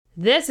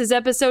This is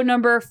episode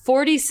number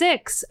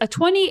 46, a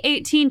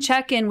 2018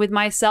 check-in with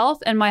myself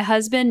and my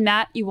husband,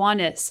 Matt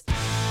Iwanis.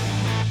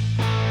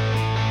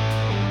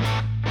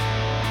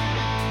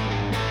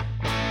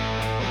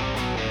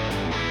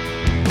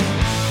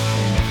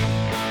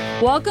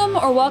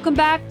 Welcome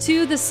back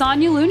to the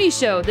Sonya Looney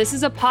Show. This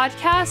is a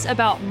podcast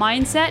about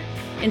mindset,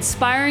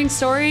 inspiring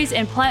stories,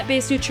 and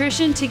plant-based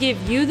nutrition to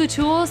give you the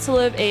tools to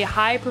live a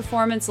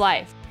high-performance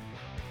life.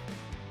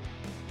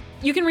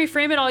 You can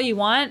reframe it all you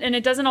want, and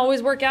it doesn't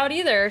always work out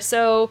either.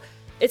 So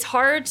it's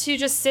hard to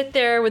just sit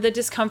there with a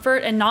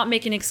discomfort and not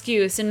make an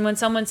excuse. And when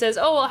someone says,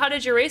 oh, well, how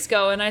did your race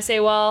go? And I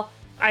say, well,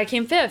 I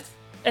came fifth,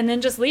 and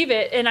then just leave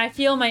it. And I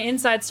feel my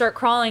insides start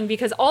crawling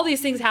because all these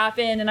things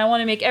happen and I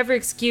want to make every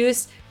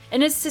excuse.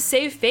 And it's to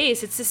save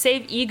face, it's to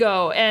save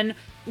ego. And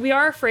we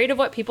are afraid of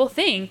what people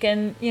think.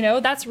 And,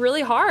 that's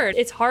really hard.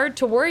 It's hard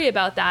to worry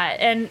about that.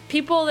 And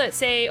people that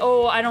say,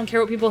 oh, I don't care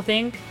what people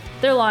think,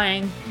 they're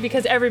lying,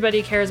 because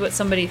everybody cares what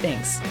somebody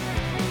thinks.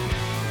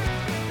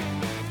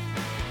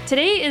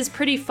 Today is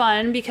pretty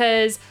fun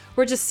because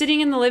we're just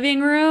sitting in the living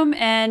room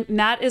and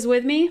Matt is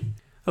with me.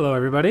 Hello,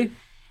 everybody.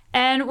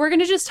 And we're going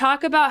to just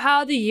talk about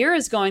how the year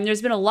is going.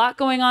 There's been a lot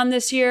going on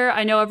this year.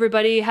 I know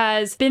everybody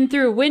has been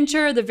through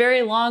winter, the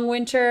very long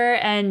winter,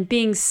 and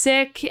being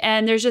sick.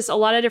 And there's just a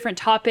lot of different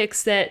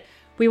topics that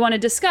we want to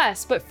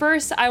discuss. But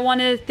first, I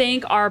want to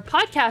thank our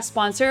podcast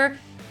sponsor,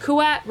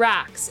 Kuat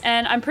racks.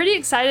 And I'm pretty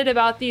excited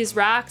about these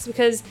racks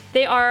because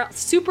they are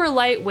super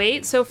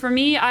lightweight. So for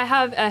me, I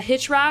have a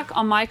hitch rack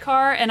on my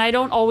car and I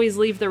don't always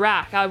leave the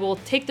rack. I will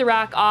take the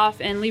rack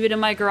off and leave it in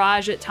my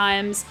garage at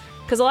times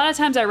because a lot of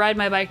times I ride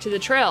my bike to the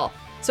trail.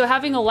 So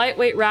having a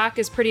lightweight rack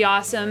is pretty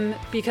awesome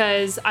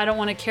because I don't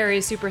want to carry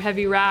a super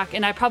heavy rack,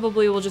 and I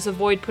probably will just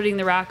avoid putting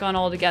the rack on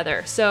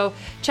altogether. So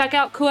check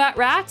out Kuat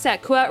racks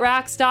at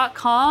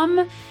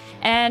kuatracks.com.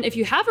 And if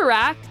you have a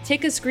rack,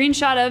 take a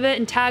screenshot of it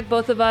and tag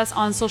both of us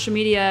on social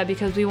media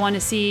because we want to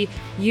see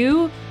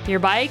you, your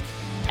bike,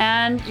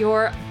 and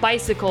your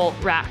bicycle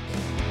rack.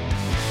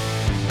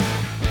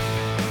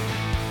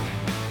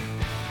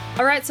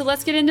 All right, so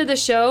let's get into the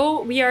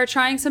show. We are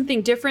trying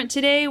something different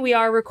today. We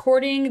are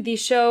recording the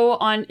show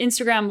on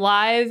Instagram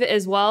Live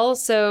as well.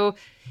 So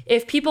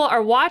if people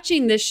are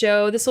watching this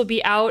show, this will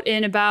be out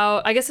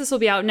this will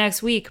be out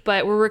next week,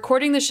 but we're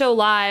recording the show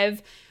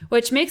live,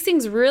 which makes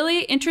things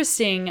really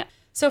interesting.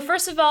 So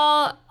first of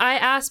all, I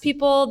asked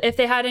people if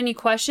they had any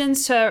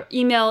questions to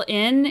email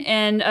in,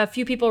 and a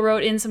few people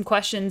wrote in some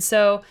questions.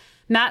 So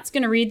Matt's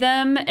going to read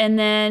them, and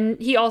then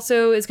he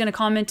also is going to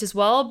comment as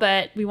well,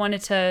 but we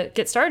wanted to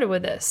get started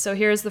with this. So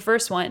here's the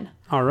first one.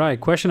 All right,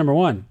 question number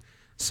 1.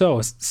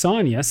 So,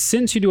 Sonya,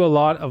 since you do a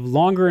lot of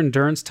longer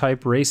endurance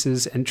type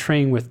races and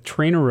train with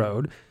Trainer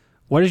Road,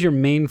 what is your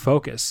main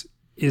focus?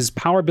 Is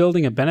power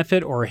building a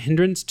benefit or a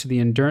hindrance to the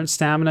endurance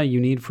stamina you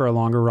need for a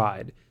longer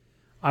ride?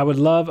 I would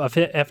love a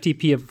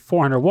FTP of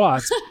 400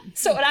 watts.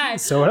 So would I.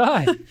 So would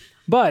I.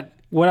 But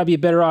would I be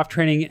better off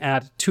training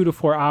at 2 to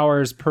 4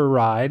 hours per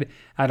ride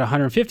at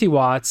 150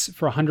 watts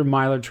for 100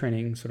 miler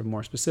training, sort of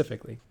more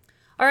specifically?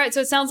 All right,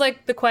 so it sounds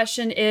like the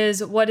question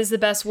is, what is the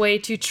best way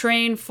to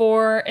train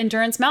for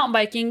endurance mountain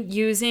biking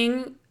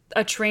using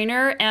a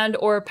trainer and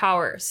or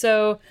power?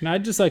 So, and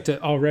I'd just like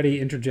to already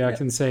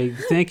interject and say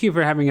thank you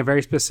for having a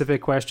very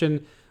specific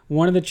question.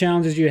 One of the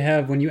challenges you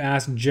have when you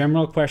ask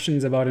general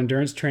questions about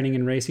endurance training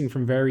and racing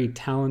from very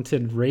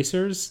talented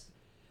racers,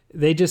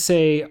 they just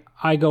say,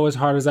 I go as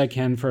hard as I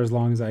can for as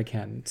long as I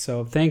can.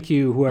 So thank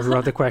you, whoever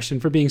wrote the question,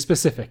 for being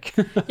specific.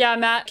 Yeah,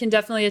 Matt can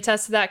definitely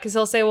attest to that because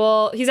he'll say,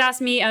 well, he's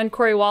asked me and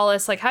Corey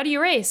Wallace, like, how do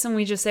you race? And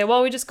we just say,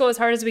 well, we just go as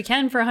hard as we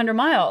can for 100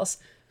 miles.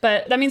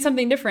 But that means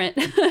something different.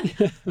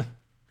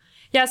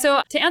 Yeah,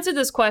 so to answer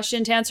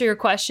your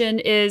question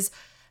is,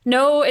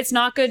 no, it's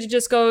not good to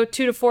just go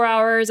 2 to 4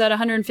 hours at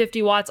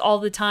 150 watts all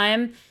the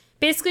time.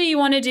 Basically, you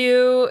want to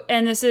do,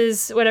 and this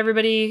is what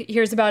everybody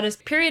hears about, is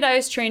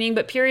periodized training,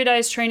 but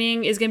periodized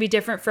training is going to be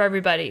different for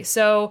everybody.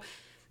 So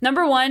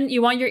number 1,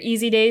 you want your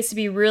easy days to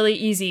be really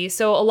easy.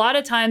 So a lot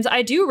of times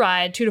I do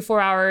ride 2 to 4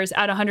 hours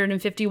at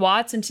 150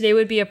 watts, and today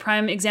would be a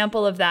prime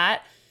example of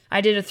that.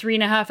 I did a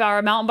 3.5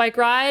 hour mountain bike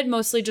ride,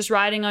 mostly just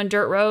riding on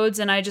dirt roads,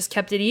 and I just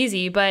kept it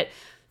easy. But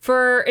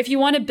if you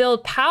want to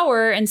build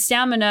power and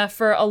stamina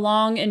for a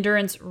long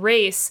endurance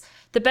race,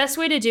 the best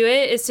way to do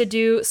it is to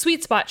do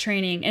sweet spot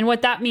training. And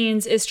what that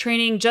means is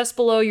training just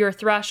below your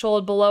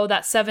threshold, below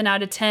that 7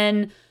 out of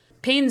 10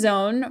 pain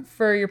zone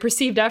for your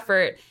perceived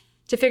effort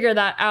to figure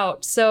that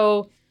out.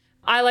 So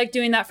I like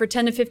doing that for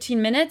 10 to 15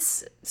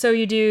 minutes. So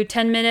you do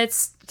 10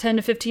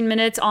 to 15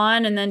 minutes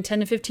on, and then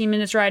 10 to 15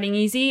 minutes riding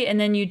easy. And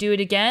then you do it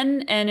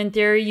again. And in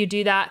theory, you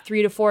do that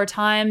 3 to 4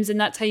 times.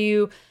 And that's how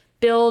you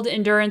build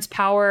endurance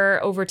power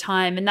over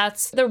time. And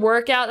that's the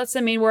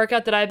main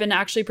workout that I've been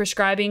actually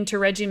prescribing to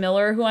Reggie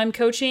Miller, who I'm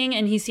coaching,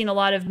 and he's seen a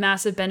lot of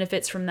massive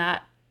benefits from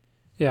that.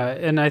 Yeah,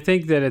 and I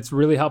think that it's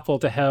really helpful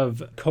to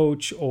have a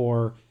coach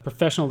or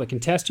professional that can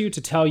test you to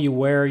tell you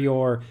where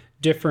your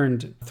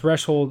different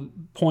threshold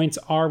points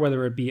are,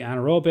 whether it be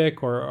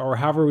anaerobic or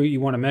however you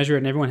want to measure it,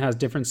 and everyone has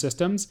different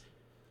systems.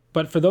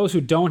 But for those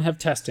who don't have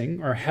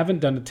testing or haven't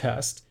done a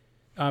test,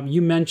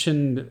 you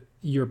mentioned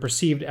your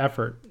perceived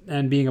effort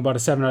and being about a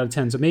 7 out of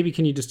 10. So maybe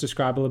can you just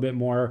describe a little bit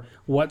more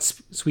what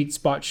sweet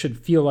spot should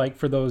feel like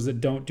for those that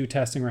don't do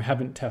testing or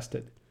haven't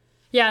tested?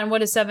 Yeah, and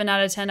what a 7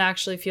 out of 10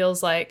 actually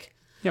feels like.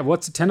 Yeah,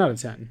 what's a 10 out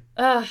of 10?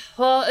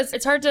 Well,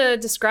 it's hard to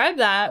describe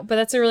that, but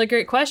that's a really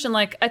great question.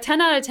 Like a 10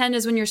 out of 10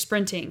 is when you're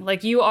sprinting.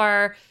 Like you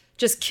are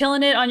just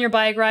killing it on your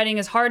bike, riding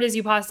as hard as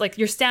you possibly, like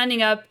you're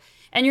standing up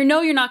and you're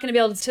not going to be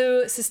able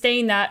to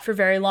sustain that for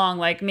very long.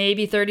 Like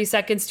maybe 30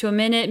 seconds to a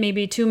minute,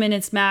 maybe 2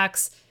 minutes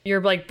max.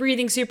 You're like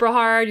breathing super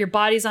hard, your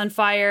body's on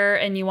fire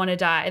and you want to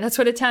die. That's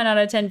what a 10 out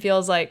of 10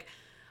 feels like.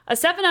 A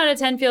 7 out of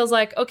 10 feels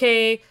like,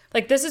 okay,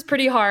 like this is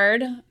pretty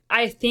hard.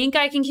 I think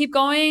I can keep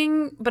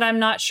going, but I'm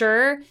not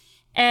sure.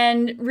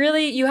 And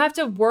really, you have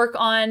to work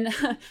on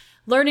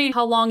learning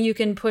how long you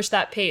can push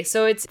that pace.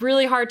 So it's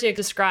really hard to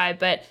describe,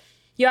 but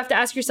you have to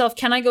ask yourself,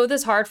 can I go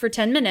this hard for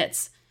 10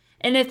 minutes?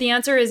 And if the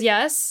answer is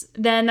yes,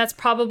 then that's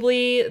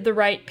probably the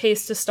right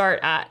pace to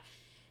start at.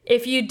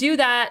 If you do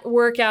that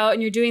workout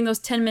and you're doing those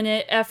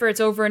 10-minute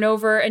efforts over and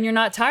over and you're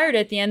not tired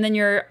at the end, then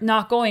you're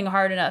not going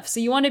hard enough.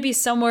 So you want to be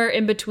somewhere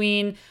in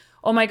between,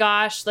 oh my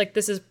gosh, like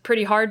this is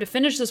pretty hard to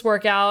finish this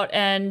workout,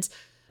 and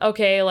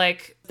okay,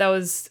 like that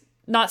was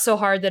not so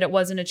hard that it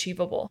wasn't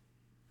achievable.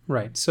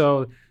 Right.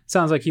 So it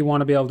sounds like you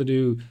want to be able to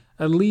do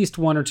at least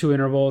 1 or 2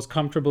 intervals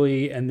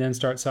comfortably and then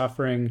start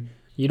suffering.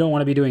 You don't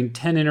want to be doing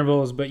 10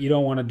 intervals, but you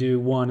don't want to do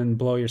 1 and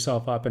blow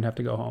yourself up and have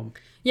to go home.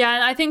 Yeah,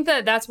 and I think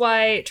that's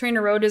why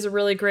Trainer Road is a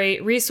really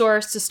great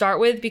resource to start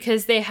with,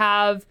 because they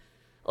have,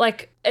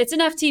 like, it's an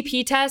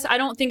FTP test. I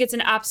don't think it's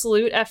an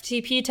absolute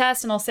FTP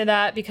test, and I'll say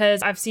that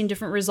because I've seen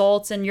different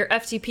results, and your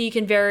FTP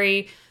can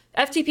vary.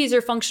 FTPs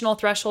are functional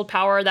threshold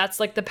power. That's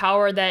like the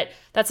power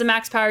that's the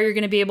max power you're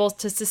going to be able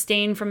to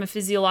sustain from a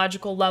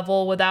physiological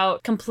level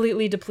without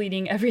completely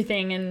depleting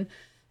everything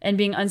and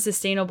being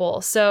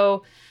unsustainable.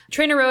 So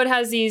Trainer Road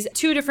has these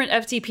 2 different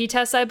FTP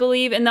tests, I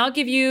believe, and they'll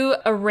give you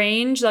a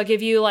range. They'll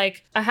give you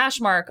like a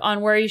hash mark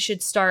on where you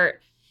should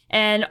start.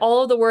 And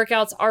all of the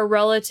workouts are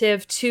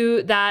relative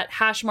to that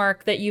hash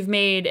mark that you've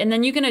made. And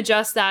then you can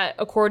adjust that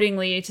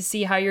accordingly to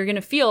see how you're going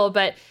to feel.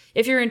 But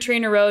if you're in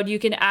Trainer Road, you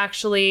can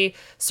actually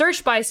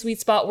search by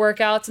sweet spot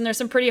workouts. And there's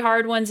some pretty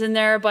hard ones in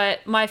there.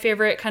 But my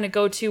favorite kind of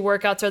go-to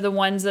workouts are the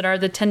ones that are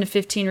the 10 to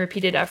 15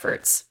 repeated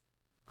efforts.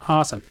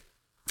 Awesome.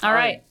 All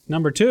right.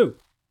 Number 2.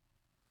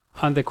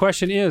 The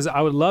question is,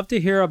 I would love to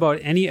hear about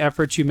any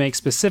efforts you make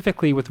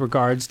specifically with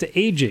regards to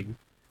aging.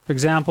 For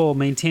example,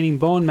 maintaining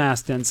bone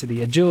mass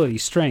density, agility,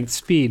 strength,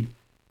 speed,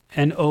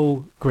 and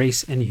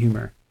grace and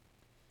humor.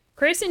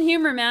 Grace and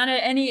humor, man,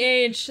 at any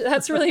age.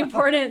 That's really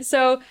important.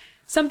 So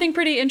something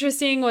pretty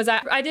interesting was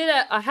I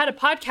had a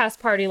podcast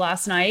party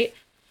last night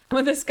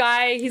with this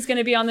guy. He's going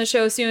to be on the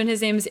show soon.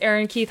 His name is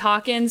Aaron Keith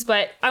Hawkins,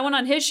 but I went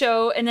on his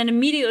show and then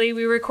immediately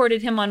we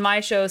recorded him on my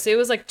show. So it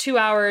was like 2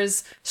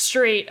 hours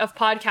straight of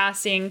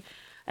podcasting,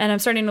 and I'm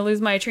starting to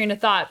lose my train of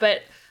thought.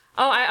 But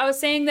I was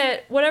saying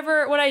that what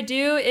I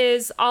do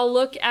is I'll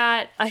look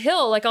at a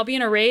hill, like I'll be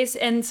in a race,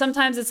 and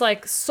sometimes it's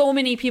like so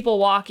many people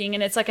walking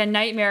and it's like a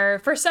nightmare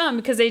for some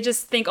because they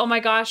just think, oh my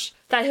gosh,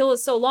 that hill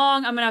is so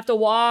long, I'm gonna have to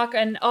walk,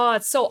 and oh,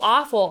 it's so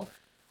awful.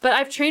 But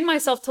I've trained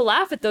myself to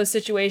laugh at those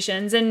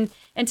situations and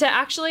to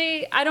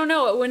actually, I don't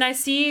know, when I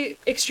see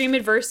extreme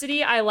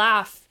adversity, I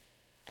laugh.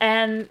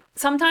 And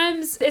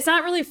sometimes it's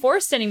not really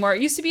forced anymore.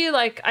 It used to be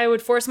like I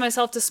would force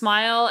myself to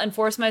smile and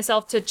force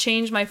myself to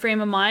change my frame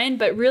of mind,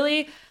 but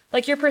really,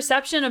 like your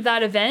perception of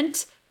that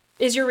event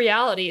is your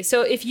reality.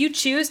 So if you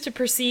choose to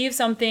perceive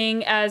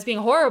something as being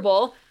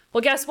horrible,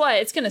 well, guess what?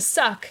 It's going to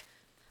suck.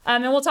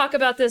 And we'll talk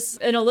about this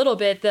in a little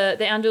bit,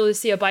 the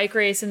Andalusia bike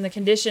race and the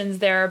conditions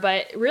there.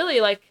 But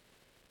really, like,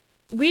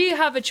 we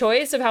have a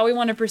choice of how we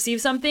want to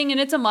perceive something,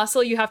 and it's a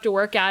muscle. You have to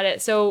work at it.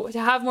 So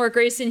to have more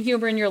grace and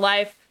humor in your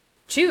life,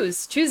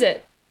 choose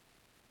it.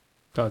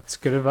 That's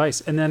good advice.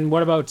 And then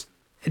what about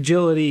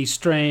agility,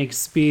 strength,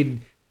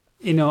 speed?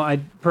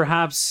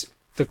 Perhaps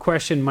the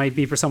question might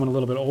be for someone a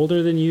little bit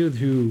older than you,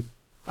 who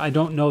I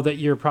don't know that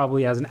you're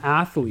probably as an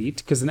athlete,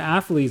 because an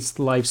athlete's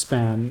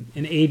lifespan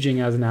in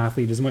aging as an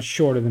athlete is much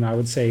shorter than I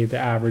would say the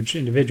average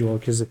individual,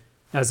 because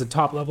as a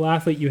top level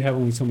athlete, you have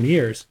only so many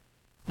years.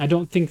 I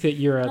don't think that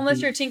you're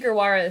unless you're Tinker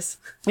Juarez.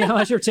 Yeah,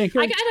 unless you're Tinker.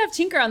 I gotta have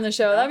Tinker on the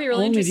show. That'd be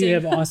really interesting. Only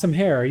do you have awesome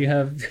hair. You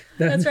have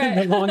That's right.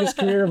 the longest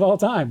career of all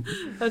time.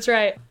 That's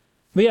right.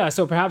 But yeah,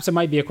 so perhaps it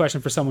might be a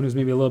question for someone who's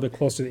maybe a little bit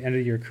close to the end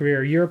of your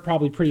career. You're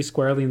probably pretty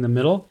squarely in the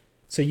middle,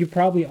 so you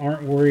probably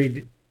aren't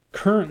worried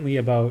currently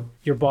about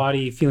your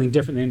body feeling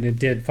different than it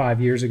did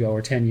 5 years ago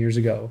or 10 years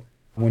ago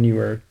when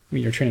you're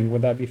training.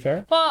 Would that be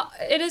fair? Well,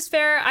 it is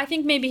fair. I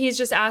think maybe he's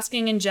just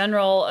asking in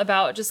general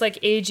about just like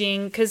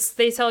aging, because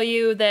they tell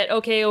you that,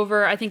 okay,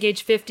 over, I think,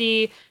 age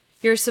 50,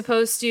 you're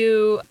supposed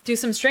to do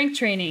some strength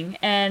training,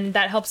 and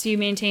that helps you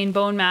maintain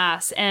bone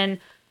mass. And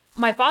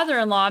my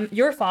father-in-law,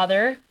 your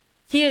father,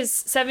 he is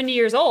 70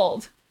 years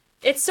old.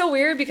 It's so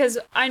weird because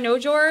I know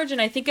George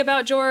and I think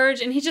about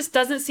George, and he just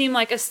doesn't seem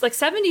like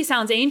 70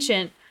 sounds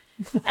ancient.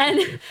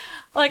 And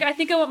like, I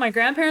think of what my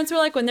grandparents were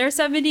like when they're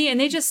 70,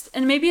 and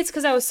and maybe it's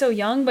because I was so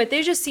young, but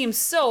they just seem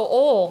so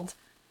old.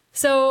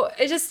 So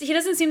he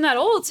doesn't seem that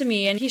old to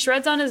me, and he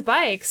shreds on his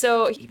bike.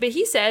 But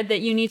he said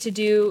that you need to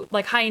do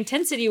like high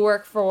intensity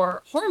work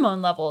for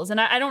hormone levels. And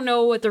I don't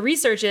know what the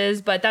research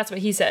is, but that's what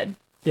he said.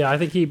 Yeah, I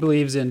think he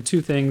believes in two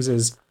things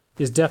is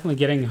definitely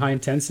getting high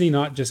intensity,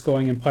 not just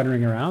going and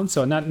puttering around.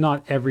 So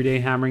not every day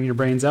hammering your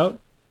brains out.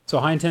 So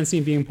high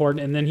intensity being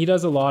important. And then he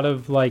does a lot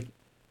of like,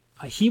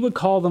 he would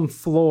call them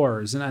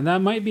floors. And that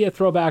might be a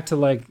throwback to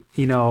like,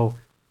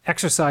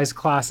 exercise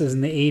classes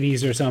in the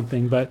 80s or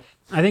something. But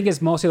I think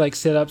it's mostly like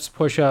sit-ups,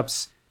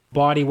 push-ups,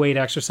 body weight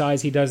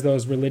exercise. He does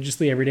those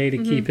religiously every day to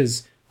keep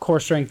his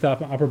core strength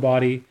up, upper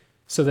body,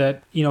 so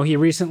that, he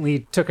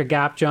recently took a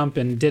gap jump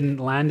and didn't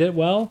land it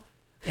well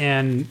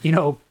and,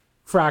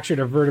 fractured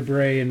a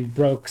vertebrae and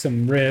broke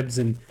some ribs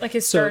and like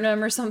his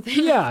sternum or something.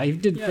 Yeah, he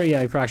did.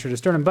 Yeah, he fractured his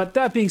sternum. But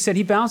that being said,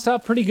 he bounced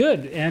up pretty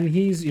good and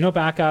he's,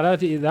 back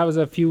at it. That was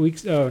a few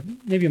weeks,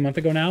 maybe a month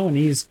ago now, and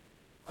he's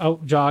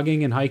out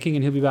jogging and hiking,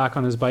 and he'll be back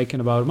on his bike in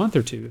about a month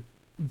or two.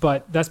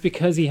 But that's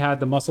because he had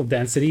the muscle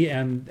density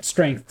and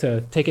strength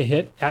to take a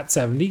hit at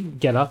 70,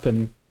 get up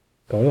and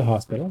go to the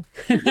hospital,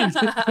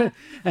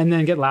 and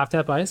then get laughed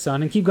at by his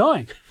son and keep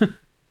going.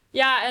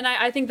 Yeah, and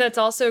I think that's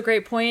also a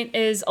great point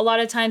is a lot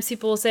of times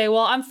people will say,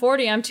 well, I'm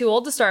 40, I'm too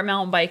old to start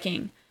mountain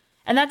biking.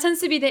 And that tends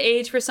to be the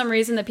age for some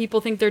reason that people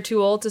think they're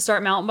too old to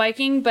start mountain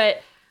biking.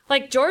 But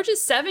like George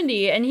is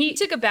 70 and he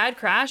took a bad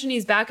crash and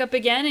he's back up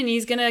again and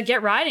he's going to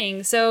get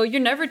riding. So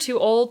you're never too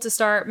old to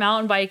start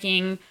mountain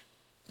biking.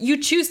 You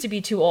choose to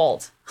be too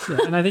old. Yeah,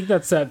 and I think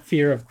that's that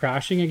fear of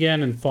crashing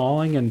again and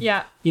falling. And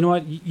yeah, you know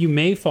what? You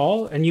may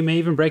fall and you may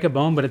even break a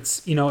bone, but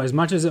it's, as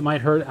much as it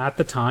might hurt at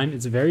the time,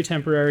 it's very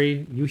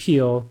temporary. You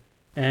heal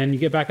and you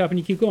get back up and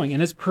you keep going.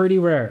 And it's pretty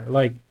rare.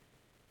 Like,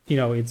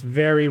 it's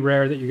very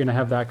rare that you're going to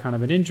have that kind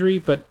of an injury,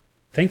 but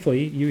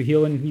thankfully you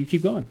heal and you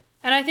keep going.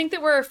 And I think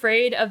that we're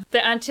afraid of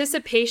the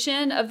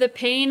anticipation of the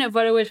pain of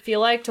what it would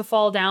feel like to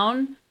fall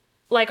down.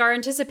 Like our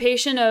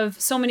anticipation of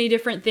so many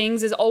different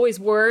things is always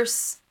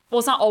worse. Well,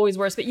 it's not always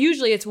worse, but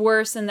usually it's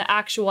worse than the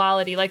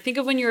actuality. Like think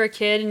of when you're a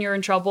kid and you're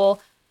in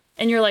trouble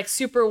and you're like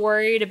super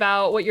worried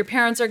about what your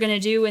parents are going to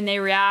do when they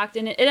react.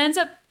 And it ends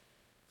up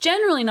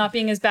generally not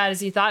being as bad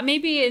as you thought.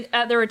 Maybe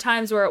there were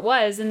times where it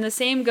was. And the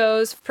same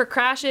goes for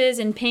crashes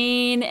and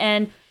pain.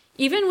 And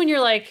even when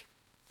you're like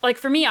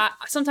for me,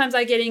 sometimes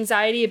I get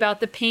anxiety about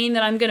the pain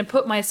that I'm going to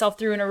put myself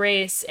through in a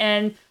race.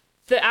 And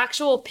the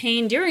actual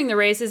pain during the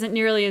race isn't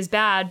nearly as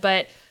bad,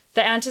 but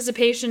the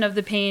anticipation of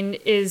the pain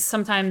is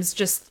sometimes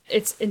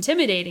it's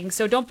intimidating.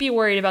 So don't be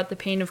worried about the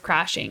pain of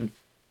crashing.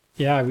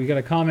 Yeah, we got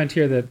a comment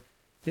here that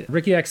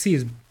Ricky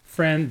XC's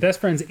best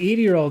friend's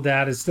 80-year-old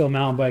dad is still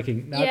mountain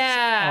biking.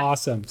 That's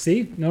awesome.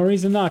 See? No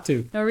reason not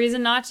to. No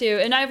reason not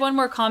to. And I have one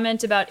more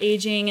comment about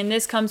aging, and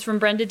this comes from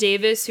Brenda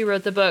Davis, who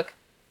wrote the book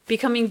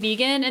Becoming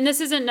Vegan. And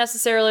this isn't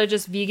necessarily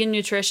just vegan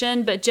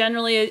nutrition, but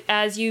generally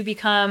as you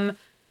become,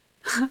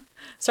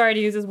 sorry to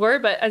use this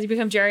word, but as you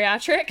become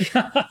geriatric.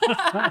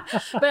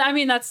 But I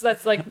mean, that's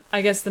like,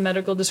 I guess the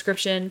medical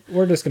description.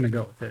 We're just going to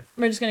go with it.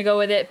 We're just going to go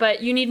with it.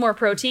 But you need more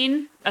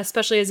protein,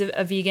 especially as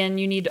a vegan.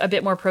 You need a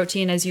bit more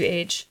protein as you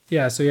age.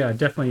 Yeah, so yeah,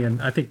 definitely.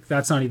 And I think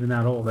that's not even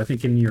that old. I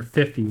think in your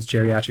 50s,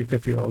 geriatric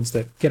 50-year-olds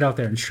that get out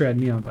there and shred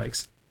me on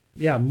bikes.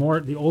 Yeah,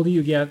 the older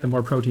you get, the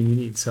more protein you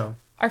need. So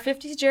are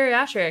 50s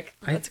geriatric?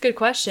 That's a good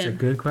question. It's a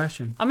good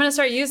question. I'm going to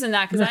start using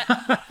that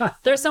because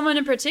there's someone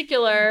in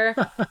particular,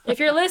 if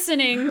you're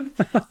listening,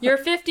 you're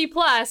 50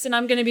 plus and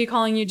I'm going to be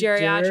calling you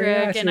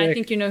geriatric and I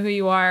think you know who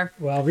you are.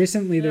 Well,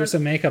 recently there was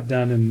some makeup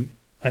done and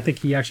I think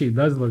he actually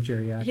does look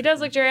geriatric. He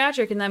does look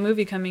geriatric in that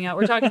movie coming out.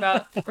 We're talking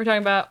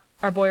about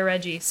our boy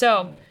Reggie.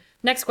 So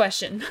next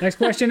question. Next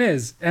question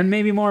is, and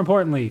maybe more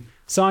importantly,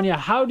 Sonya,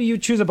 how do you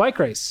choose a bike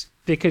race?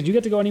 Because you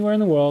get to go anywhere in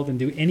the world and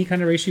do any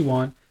kind of race you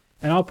want.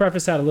 And I'll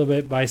preface that a little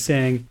bit by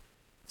saying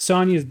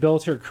Sonya's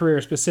built her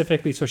career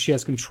specifically so she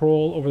has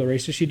control over the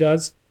races she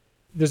does.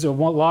 There's a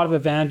lot of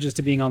advantages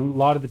to being on a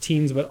lot of the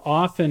teams, but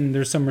often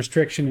there's some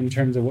restriction in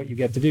terms of what you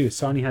get to do.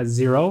 Sonya has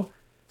 0.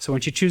 So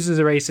when she chooses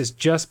a race, it's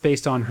just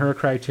based on her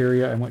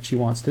criteria and what she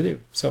wants to do.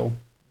 So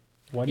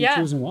why do you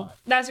choose and why?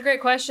 That's a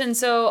great question.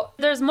 So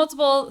there's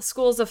multiple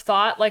schools of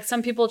thought. Like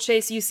some people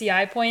chase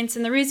UCI points.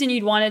 And the reason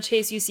you'd want to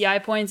chase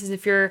UCI points is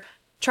if you're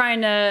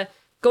trying to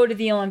go to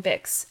the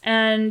Olympics.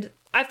 And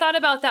I've thought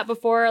about that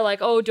before,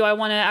 like, oh, do I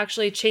want to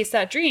actually chase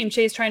that dream,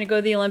 trying to go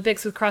to the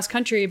Olympics with cross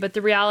country? But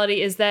the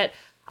reality is that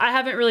I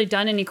haven't really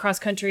done any cross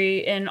country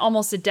in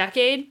almost a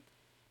decade.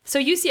 So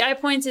UCI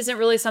points isn't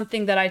really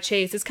something that I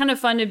chase. It's kind of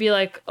fun to be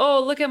like,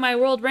 oh, look at my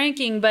world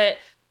ranking, but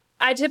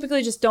I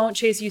typically just don't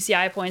chase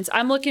UCI points.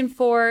 I'm looking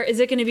for, is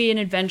it going to be an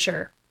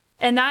adventure?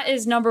 And that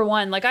is number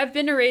one. Like I've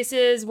been to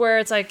races where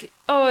it's like,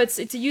 oh, it's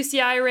a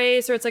UCI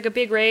race or it's like a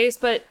big race,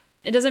 but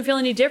it doesn't feel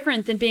any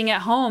different than being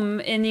at home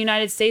in the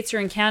United States or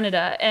in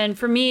Canada. And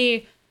for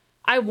me,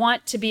 I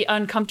want to be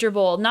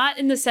uncomfortable, not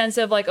in the sense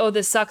of like, oh,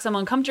 this sucks, I'm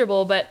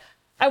uncomfortable, but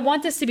I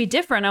want this to be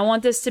different. I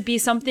want this to be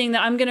something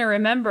that I'm going to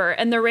remember.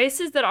 And the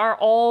races that are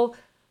all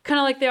kind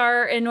of like they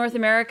are in North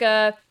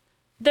America,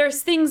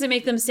 there's things that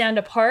make them stand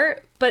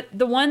apart, but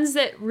the ones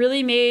that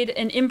really made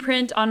an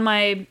imprint on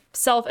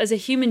myself as a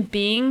human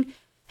being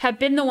have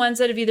been the ones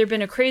that have either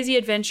been a crazy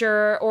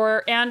adventure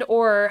or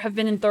have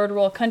been in third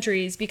world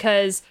countries,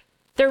 because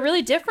they're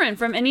really different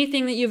from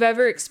anything that you've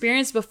ever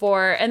experienced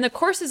before. And the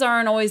courses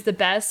aren't always the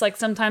best. Like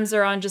sometimes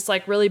they're on just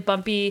like really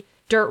bumpy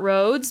dirt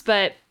roads,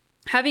 but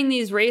having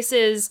these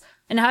races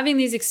and having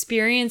these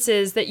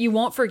experiences that you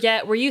won't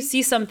forget, where you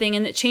see something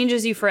and it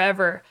changes you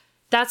forever,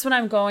 that's what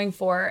I'm going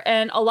for.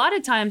 And a lot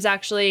of times,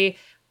 actually,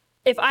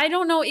 if I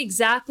don't know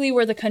exactly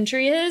where the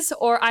country is,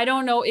 or I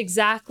don't know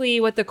exactly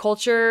what the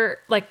culture,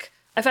 like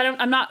if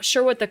I'm not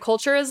sure what the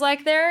culture is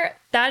like there,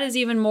 that is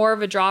even more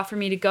of a draw for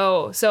me to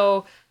go.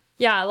 So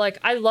yeah, like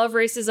I love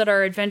races that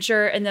are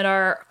adventure and that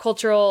are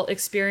cultural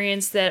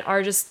experience that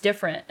are just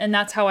different. And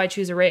that's how I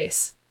choose a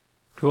race.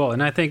 Cool.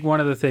 And I think one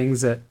of the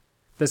things that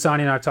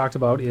Sonya and I have talked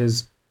about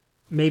is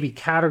maybe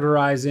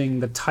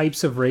categorizing the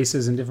types of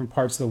races in different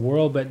parts of the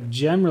world. But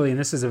generally, and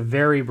this is a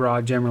very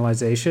broad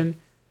generalization,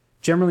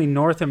 generally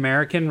North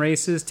American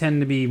races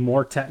tend to be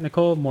more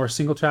technical, more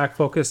single track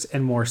focused,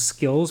 and more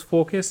skills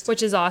focused.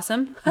 Which is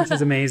awesome. Which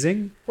is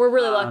amazing. We're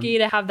really lucky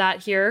to have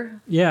that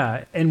here.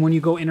 Yeah. And when you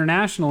go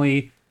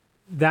internationally,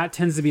 that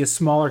tends to be a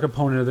smaller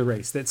component of the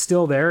race. That's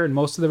still there in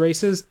most of the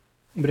races.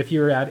 But if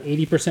you're at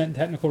 80%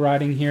 technical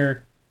riding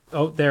here,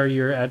 out there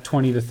you're at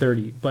 20 to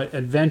 30. But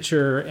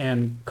adventure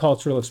and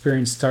cultural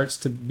experience starts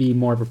to be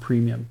more of a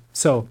premium.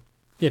 So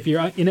if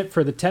you're in it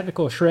for the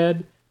technical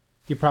shred,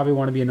 you probably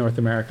want to be in North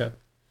America.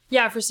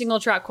 Yeah, for single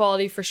track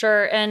quality, for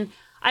sure. And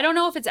I don't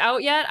know if it's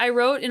out yet. I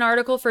wrote an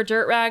article for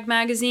Dirt Rag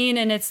magazine,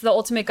 and it's the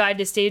ultimate guide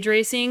to stage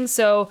racing.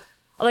 So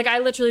like, I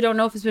literally don't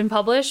know if it's been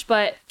published,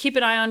 but keep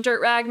an eye on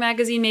Dirt Rag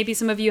magazine. Maybe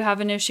some of you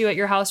have an issue at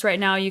your house right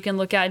now you can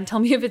look at and tell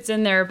me if it's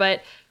in there.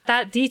 But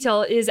that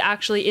detail is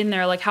actually in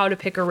there, like how to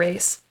pick a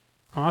race.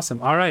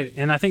 Awesome. All right.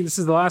 And I think this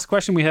is the last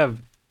question we have.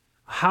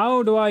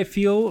 How do I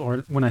feel, or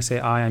when I say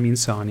I mean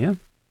Sonya.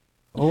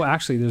 Oh,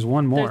 actually, there's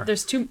one more.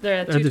 There's two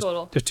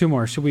total. There's two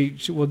more.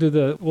 We'll do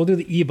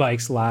the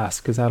e-bikes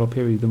last, because that'll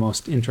be the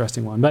most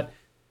interesting one. But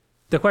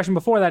the question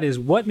before that is,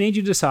 what made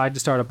you decide to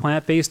start a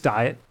plant-based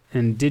diet,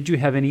 and did you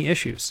have any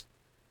issues?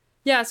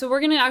 Yeah, so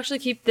we're going to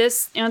actually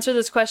answer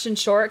this question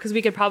short, because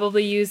we could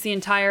probably use the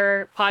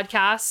entire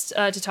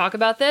podcast to talk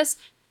about this.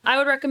 I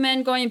would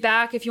recommend going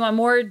back if you want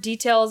more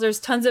details. There's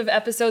tons of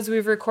episodes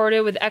we've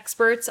recorded with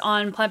experts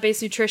on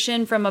plant-based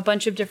nutrition from a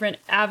bunch of different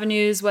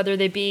avenues, whether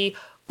they be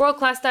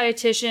world-class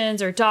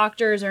dietitians or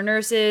doctors or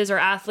nurses or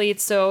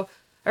athletes. So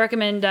I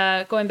recommend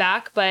going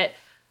back. But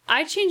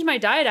I changed my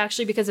diet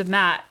actually because of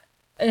Matt.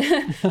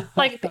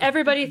 Like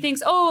everybody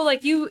thinks, oh,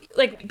 like you,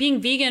 like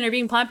being vegan or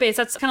being plant-based,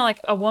 that's kind of like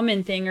a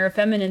woman thing or a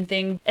feminine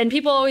thing. And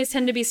people always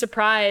tend to be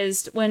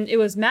surprised when it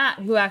was Matt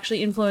who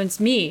actually influenced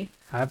me.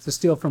 I have to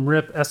steal from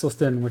Rip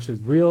Esselstyn, which is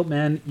Real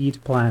Men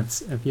Eat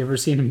Plants. If you ever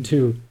seen him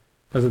too,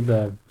 because of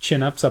the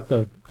chin-ups up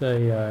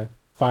the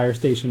fire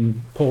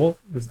station pole.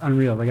 It's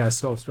unreal. The guy's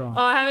so strong.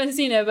 Oh, I haven't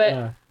seen it, but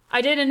yeah.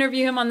 I did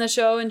interview him on the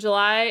show in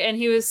July, and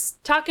he was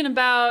talking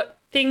about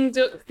things.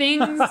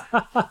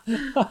 How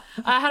do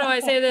I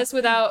say this in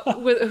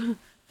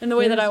the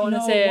way that I want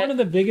to say it? One of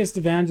the biggest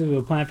advantages of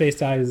a plant-based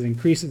diet is it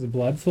increases the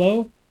blood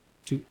flow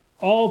to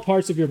all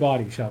parts of your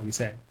body, shall we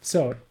say.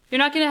 So you're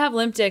not going to have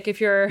limp dick if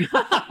you're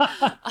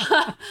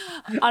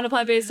on a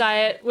plant-based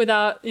diet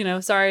without,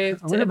 sorry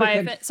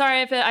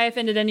if I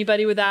offended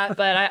anybody with that,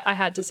 but I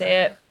had to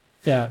say it.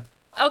 Yeah.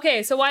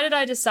 Okay, so why did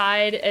I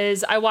decide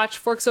is I watched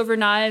Forks Over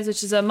Knives,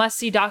 which is a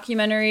must-see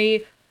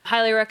documentary.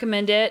 Highly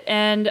recommend it.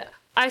 And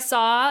I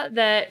saw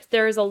that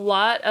there's a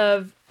lot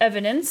of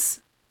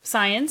evidence,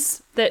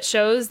 science, that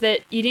shows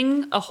that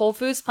eating a whole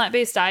foods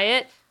plant-based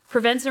diet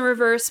prevents and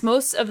reverses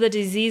most of the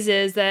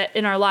diseases that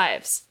in our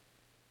lives.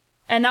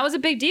 And that was a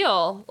big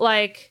deal.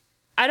 Like,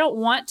 I don't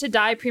want to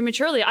die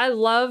prematurely. I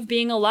love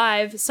being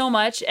alive so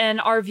much. And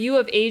our view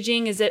of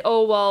aging is that,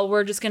 oh, well,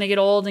 we're just going to get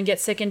old and get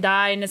sick and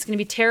die, and it's going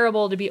to be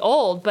terrible to be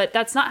old. But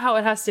that's not how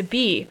it has to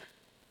be.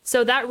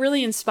 So that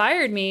really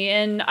inspired me.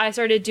 And I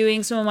started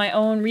doing some of my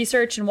own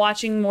research and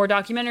watching more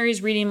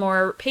documentaries, reading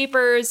more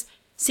papers,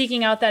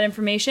 seeking out that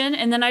information.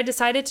 And then I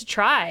decided to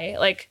try.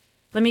 Like,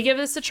 let me give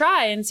this a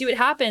try and see what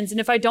happens. And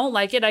if I don't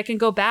like it, I can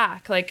go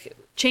back. Like,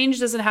 change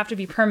doesn't have to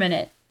be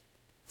permanent.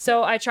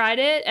 So I tried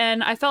it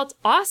and I felt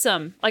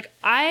awesome. Like,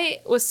 I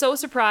was so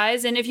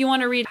surprised. And if you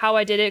want to read how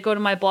I did it, go to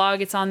my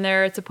blog. It's on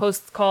there. It's a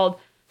post called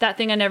That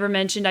Thing I Never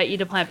Mentioned, I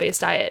Eat a Plant-Based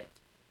Diet.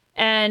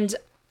 And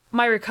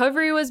my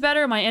recovery was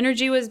better. My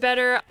energy was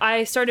better.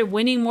 I started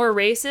winning more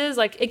races.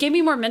 Like, it gave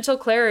me more mental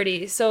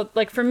clarity. So,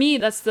 like, for me,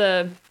 that's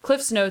the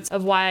Cliff's Notes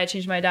of why I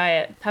changed my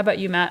diet. How about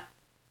you, Matt?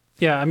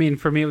 Yeah, I mean,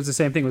 for me, it was the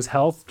same thing. It was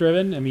health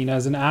driven. I mean,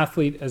 as an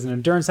athlete, as an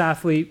endurance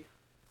athlete,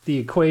 the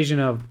equation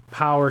of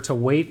power to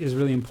weight is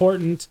really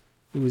important.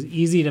 It was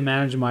easy to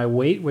manage my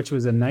weight, which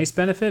was a nice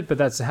benefit, but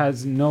that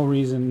has no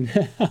reason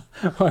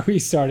why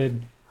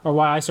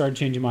I started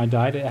changing my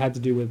diet. It had to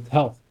do with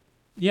health.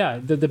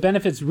 Yeah, the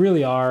benefits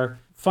really are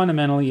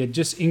fundamentally, it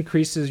just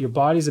increases your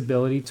body's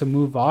ability to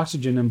move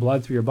oxygen and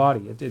blood through your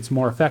body. It's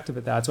more effective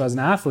at that. So as an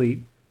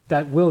athlete,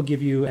 that will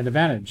give you an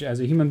advantage.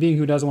 As a human being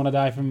who doesn't want to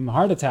die from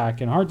heart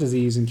attack and heart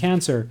disease and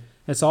cancer,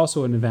 it's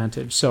also an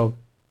advantage. So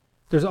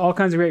There's all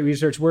kinds of great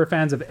research. We're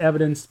fans of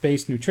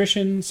evidence-based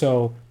nutrition,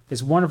 so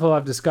it's wonderful to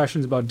have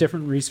discussions about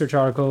different research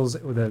articles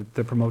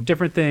that promote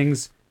different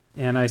things.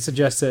 And I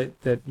suggest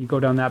that you go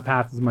down that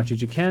path as much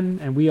as you can.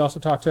 And we also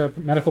talk to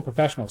medical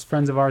professionals,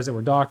 friends of ours that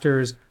were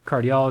doctors,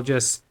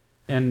 cardiologists,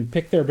 and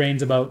pick their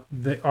brains about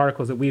the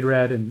articles that we'd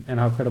read and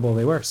how credible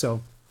they were.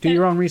 So do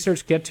your own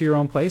research, get to your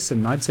own place,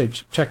 and I'd say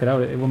check it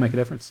out. It will make a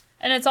difference.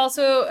 And it's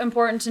also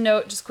important to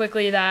note just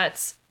quickly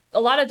that a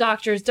lot of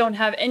doctors don't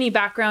have any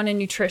background in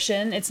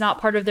nutrition. It's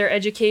not part of their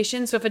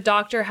education. So if a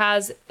doctor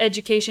has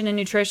education in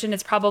nutrition,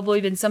 it's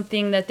probably been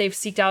something that they've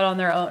seeked out on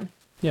their own.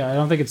 Yeah, I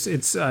don't think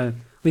it's at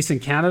least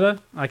in Canada,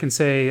 I can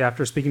say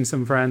after speaking to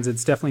some friends,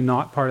 it's definitely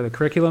not part of the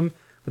curriculum.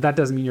 But that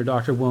doesn't mean your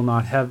doctor will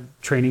not have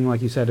training,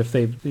 like you said, if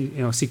they've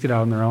seeked it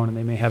out on their own, and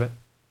they may have it.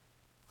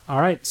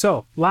 All right,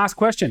 so last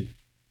question.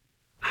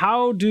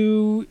 How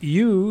do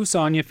you,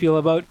 Sonya, feel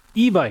about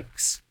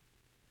e-bikes?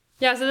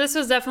 Yeah, so this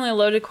was definitely a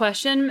loaded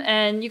question,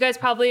 and you guys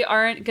probably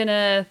aren't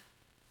gonna,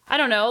 I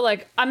don't know,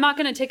 like, I'm not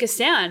gonna take a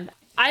stand.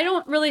 I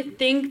don't really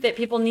think that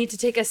people need to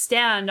take a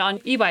stand on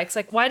e-bikes.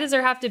 Like, why does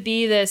there have to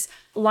be this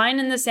line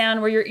in the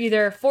sand where you're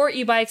either for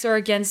e-bikes or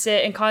against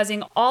it and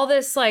causing all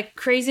this, like,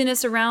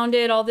 craziness around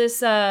it, all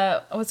this,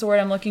 what's the word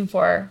I'm looking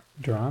for?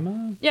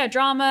 Drama? Yeah,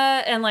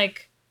 drama, and,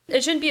 like,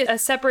 it shouldn't be a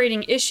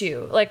separating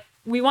issue. Like,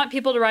 we want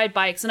people to ride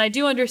bikes. And I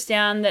do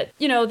understand that,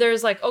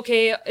 there's like,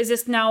 okay, is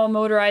this now a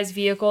motorized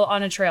vehicle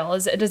on a trail?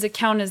 Does it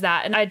count as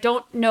that? And I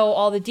don't know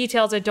all the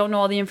details. I don't know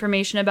all the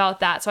information about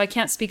that. So I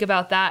can't speak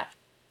about that.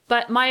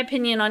 But my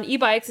opinion on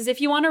e-bikes is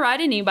if you want to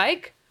ride an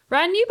e-bike,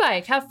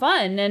 have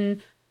fun.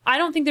 And I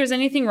don't think there's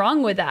anything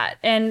wrong with that.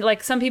 And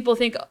like some people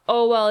think,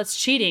 oh, well, it's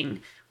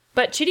cheating.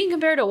 But cheating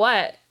compared to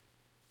what?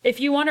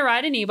 If you want to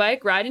ride an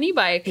e-bike, ride an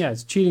e-bike. Yeah,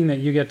 it's cheating that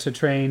you get to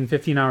train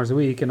 15 hours a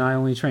week and I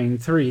only train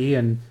 3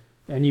 and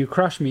you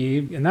crush me,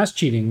 and that's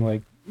cheating.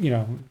 Like,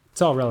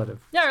 it's all relative.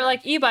 Yeah, or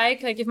like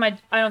e-bike, like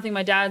I don't think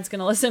my dad's going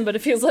to listen, but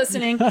if he was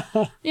listening,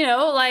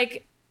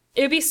 like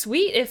it would be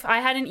sweet if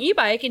I had an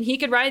e-bike and he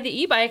could ride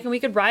the e-bike and we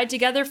could ride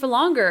together for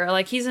longer.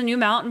 Like he's a new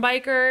mountain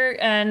biker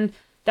and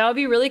that would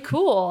be really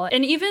cool.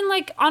 And even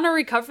like on a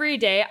recovery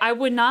day, I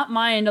would not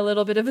mind a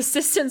little bit of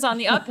assistance on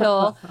the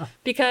uphill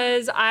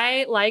because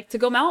I like to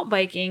go mountain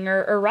biking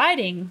or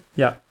riding.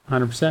 Yeah,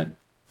 100%.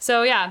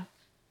 So yeah.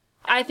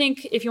 I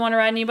think if you want to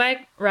ride an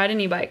e-bike, ride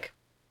an e-bike.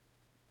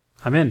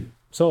 I'm in.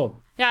 Sold.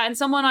 Yeah, and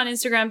someone on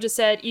Instagram just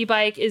said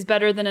e-bike is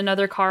better than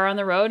another car on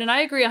the road, and I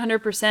agree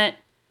 100%.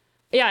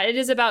 Yeah, it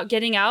is about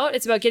getting out.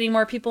 It's about getting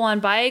more people on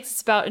bikes.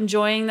 It's about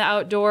enjoying the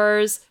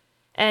outdoors.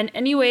 And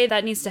any way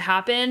that needs to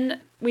happen,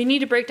 we need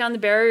to break down the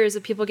barriers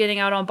of people getting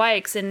out on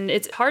bikes, and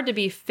it's hard to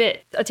be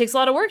fit. It takes a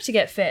lot of work to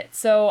get fit.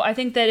 So I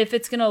think that if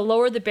it's going to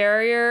lower the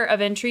barrier of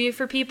entry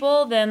for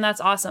people, then that's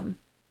awesome.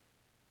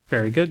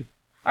 Very good.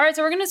 All right,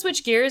 so we're going to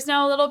switch gears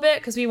now a little bit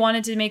because we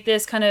wanted to make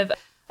this kind of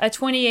a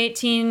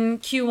 2018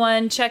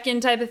 Q1 check-in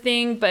type of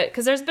thing, but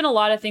because there's been a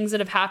lot of things that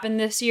have happened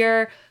this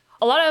year,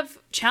 a lot of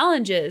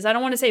challenges. I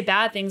don't want to say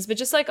bad things, but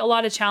just like a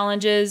lot of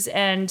challenges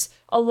and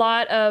a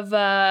lot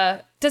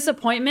of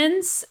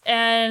disappointments.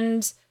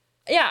 And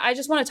yeah, I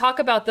just want to talk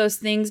about those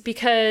things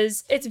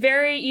because it's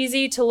very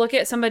easy to look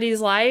at somebody's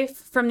life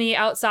from the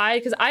outside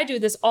because I do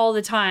this all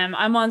the time.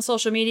 I'm on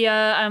social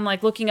media. I'm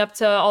like looking up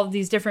to all of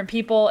these different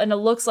people and it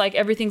looks like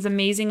everything's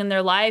amazing in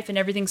their life and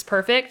everything's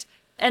perfect.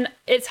 And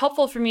it's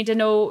helpful for me to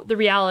know the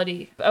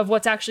reality of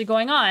what's actually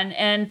going on.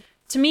 And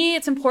to me,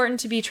 it's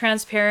important to be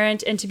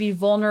transparent and to be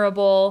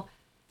vulnerable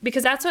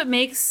because that's what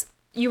makes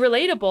you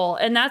relatable.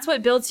 And that's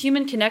what builds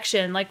human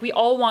connection. Like we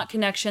all want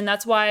connection.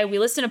 That's why we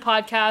listen to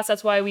podcasts.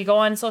 That's why we go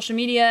on social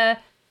media.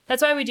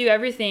 That's why we do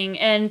everything.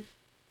 And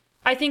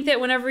I think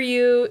that whenever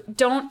you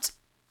don't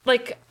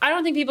I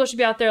don't think people should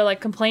be out there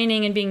like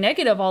complaining and being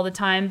negative all the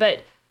time,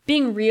 but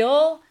being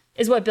real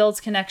is what builds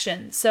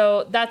connection.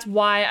 So that's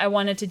why I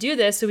wanted to do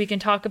this so we can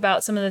talk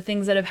about some of the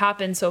things that have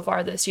happened so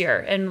far this year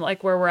and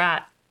like where we're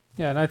at.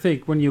 Yeah. And I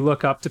think when you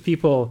look up to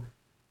people,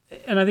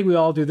 and I think we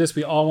all do this,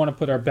 we all want to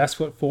put our best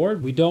foot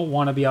forward. We don't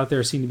want to be out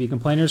there seen to be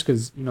complainers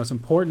because, it's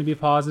important to be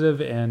positive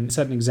and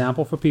set an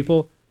example for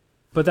people.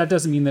 But that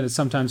doesn't mean that it's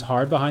sometimes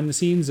hard behind the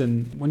scenes.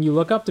 And when you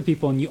look up to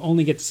people and you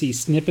only get to see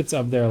snippets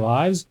of their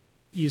lives,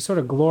 you sort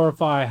of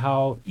glorify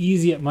how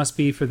easy it must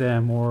be for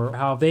them or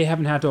how they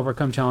haven't had to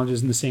overcome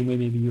challenges in the same way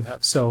maybe you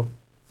have. So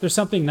there's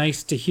something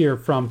nice to hear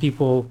from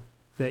people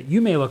that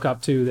you may look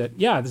up to that,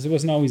 yeah, this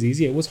wasn't always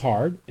easy. It was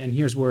hard. And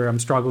here's where I'm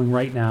struggling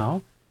right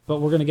now. But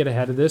we're going to get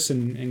ahead of this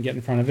and get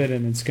in front of it,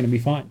 and it's going to be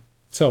fine.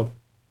 So,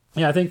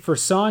 yeah, I think for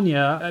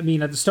Sonya, at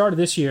the start of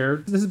this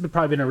year, this has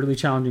probably been a really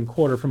challenging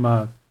quarter from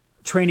a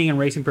training and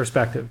racing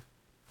perspective.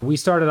 We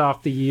started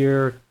off the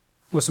year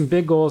with some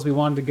big goals. We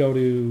wanted to go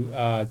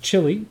to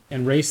Chile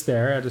and race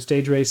there, at a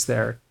stage race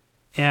there.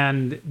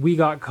 And we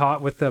got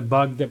caught with the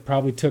bug that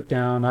probably took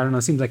down, I don't know,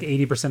 it seems like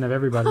 80% of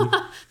everybody.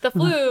 The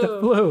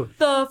flu.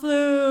 The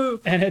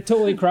flu. And it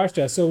totally crushed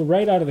us. So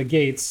right out of the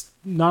gates,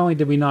 not only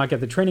did we not get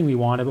the training we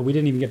wanted, but we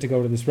didn't even get to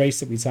go to this race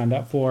that we signed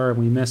up for. And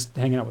we missed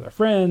hanging out with our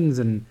friends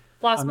and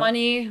Lost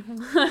money.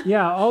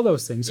 Yeah, all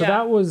those things. So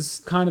that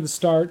was kind of the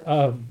start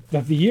of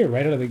the year,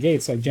 right out of the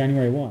gates, like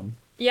January 1.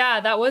 Yeah,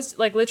 that was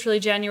like literally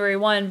January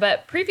 1.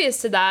 But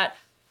previous to that,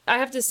 I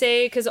have to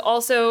say, because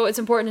also it's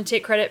important to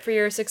take credit for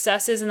your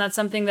successes. And that's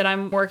something that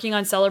I'm working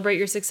on, celebrate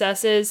your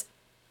successes.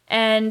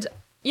 And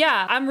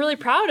yeah, I'm really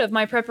proud of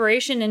my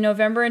preparation in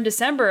November and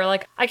December.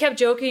 Like I kept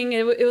joking,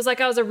 it was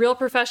like I was a real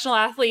professional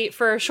athlete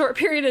for a short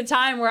period of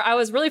time where I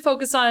was really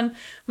focused on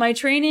my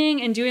training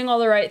and doing all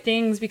the right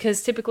things,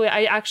 because typically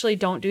I actually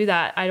don't do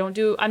that.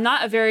 I'm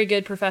not a very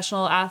good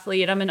professional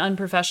athlete. I'm an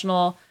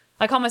unprofessional.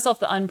 I call myself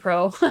the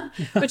unpro,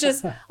 which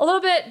is a little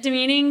bit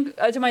demeaning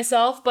to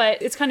myself,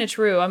 but it's kind of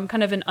true. I'm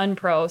kind of an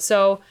unpro.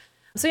 So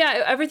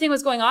yeah, everything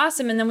was going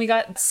awesome. And then we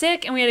got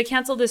sick and we had to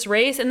cancel this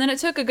race. And then it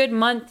took a good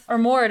month or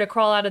more to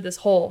crawl out of this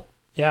hole.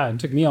 Yeah, it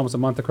took me almost a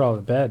month to crawl out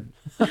of bed.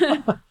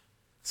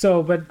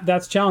 But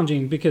that's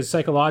challenging because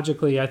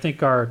psychologically, I think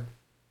the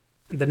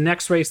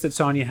next race that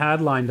Sonya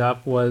had lined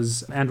up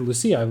was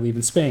Andalusia, I believe,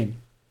 in Spain.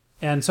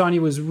 And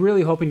Sonya was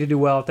really hoping to do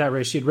well at that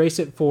race. She had raced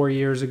it 4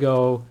 years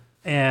ago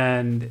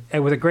and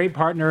with a great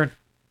partner,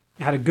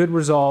 had a good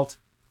result,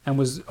 and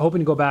was hoping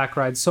to go back,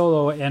 ride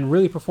solo, and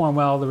really perform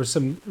well. There were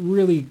some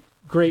really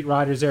great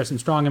riders there, some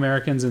strong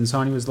Americans, and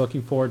Sonya was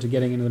looking forward to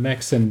getting into the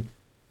mix and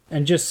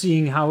just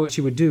seeing how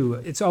she would do.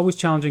 It's always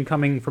challenging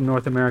coming from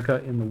North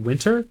America in the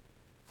winter,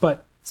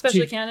 but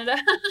especially Canada.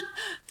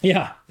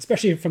 Yeah,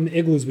 especially from the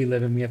igloos we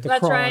live in. We have to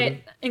crawl. That's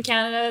right. In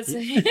Canada,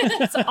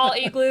 it's all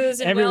igloos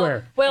and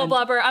everywhere. Whale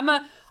blubber.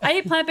 I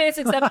eat plant-based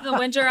except in the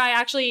winter. I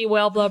actually eat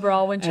whale blubber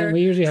all winter. And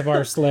we usually have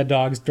our sled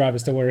dogs drive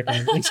us to work.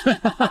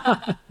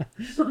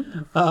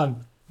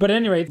 But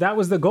anyway, that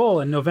was the goal.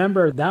 In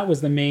November, that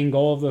was the main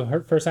goal of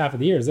the first half of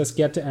the year. Is let's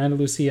get to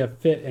Andalusia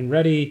fit and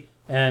ready.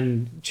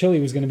 And Chile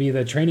was going to be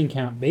the training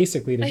camp,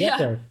 basically, to get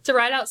there. To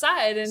ride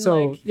outside and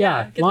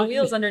get the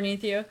wheels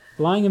underneath you.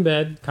 Lying in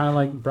bed, kind of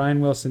like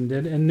Brian Wilson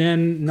did, and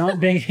then not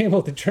being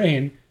able to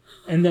train,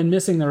 and then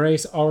missing the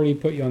race already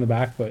put you on the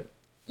back foot.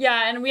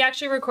 Yeah, and we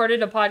actually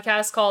recorded a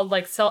podcast called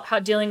how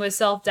dealing with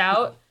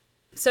self-doubt.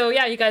 So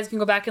yeah, you guys can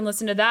go back and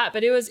listen to that.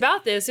 But it was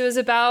about this. It was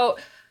about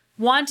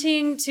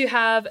wanting to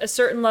have a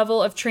certain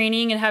level of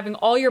training and having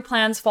all your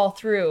plans fall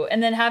through,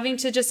 and then having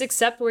to just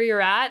accept where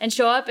you're at and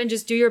show up and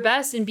just do your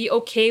best and be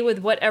okay with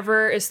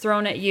whatever is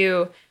thrown at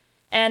you.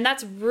 And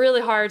that's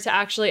really hard to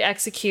actually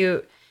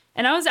execute.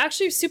 And I was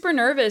actually super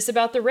nervous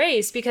about the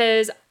race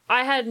because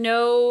I had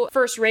no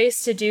first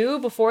race to do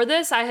before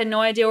this. I had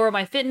no idea where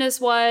my fitness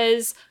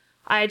was.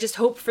 I just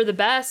hoped for the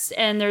best.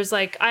 And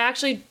I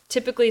actually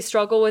typically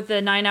struggle with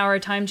the 9-hour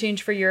time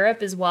change for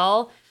Europe as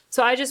well.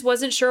 So I just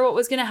wasn't sure what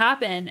was going to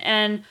happen.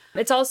 And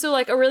it's also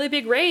like a really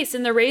big race.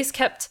 And the race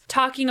kept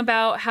talking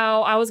about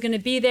how I was going to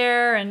be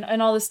there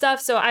and all this stuff.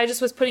 So I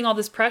just was putting all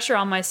this pressure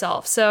on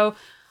myself. So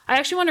I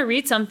actually want to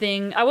read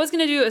something. I was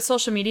going to do a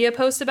social media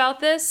post about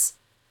this,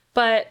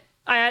 but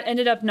I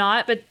ended up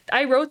not. But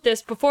I wrote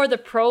this before the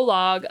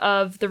prologue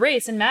of the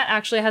race. And Matt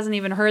actually hasn't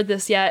even heard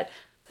this yet.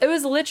 It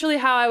was literally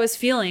how I was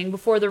feeling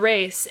before the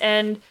race.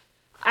 And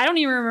I don't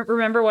even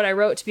remember what I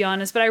wrote, to be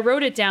honest, but I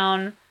wrote it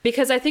down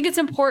because I think it's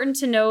important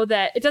to know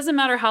that it doesn't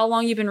matter how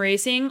long you've been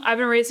racing. I've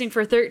been racing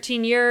for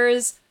 13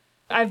 years.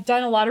 I've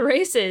done a lot of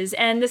races,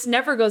 and this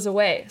never goes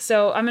away.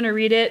 So I'm going to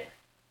read it,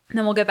 and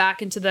then we'll get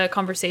back into the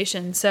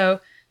conversation. So,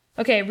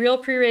 okay, real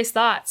pre-race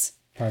thoughts.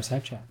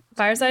 Fireside chat.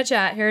 Fireside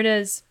chat. Here it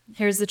is.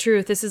 Here's the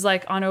truth. This is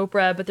like on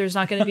Oprah, but there's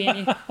not going to be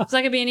any. There's not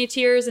going to be any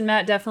tears, and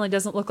Matt definitely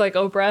doesn't look like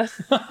Oprah.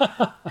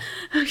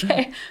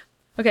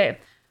 Okay.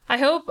 I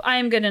hope I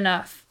am good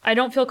enough. I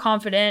don't feel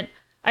confident.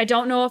 I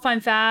don't know if I'm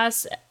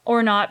fast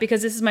or not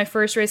because this is my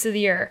first race of the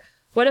year.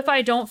 What if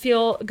I don't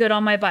feel good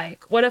on my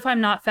bike? What if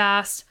I'm not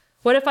fast?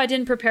 What if I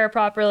didn't prepare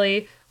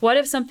properly? What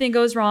if something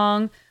goes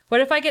wrong?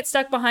 What if I get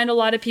stuck behind a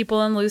lot of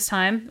people and lose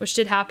time, which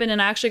did happen, and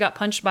I actually got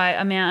punched by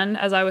a man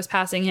as I was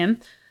passing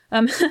him.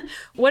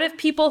 What if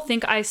people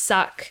think I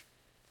suck?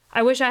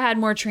 I wish I had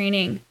more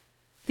training.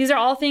 These are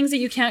all things that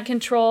you can't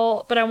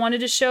control, but I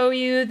wanted to show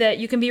you that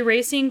you can be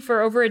racing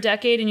for over a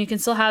decade and you can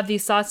still have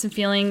these thoughts and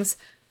feelings.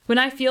 When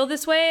I feel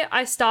this way,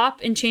 I stop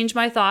and change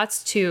my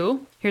thoughts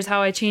too. Here's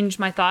how I change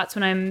my thoughts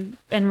and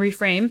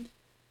reframe.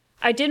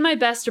 I did my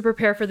best to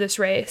prepare for this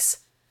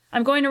race.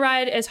 I'm going to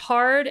ride as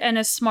hard and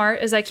as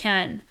smart as I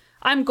can.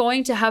 I'm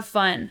going to have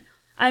fun.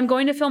 I'm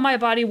going to feel my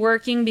body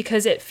working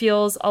because it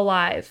feels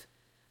alive.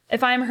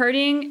 If I'm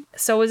hurting,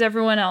 so is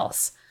everyone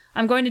else.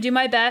 I'm going to do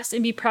my best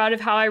and be proud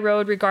of how I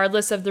rode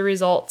regardless of the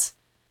results.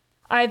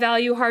 I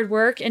value hard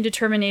work and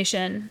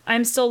determination.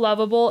 I'm still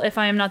lovable if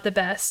I am not the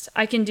best.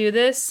 I can do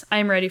this. I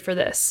am ready for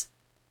this.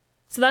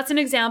 So that's an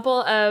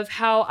example of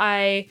how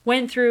I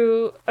went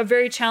through a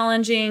very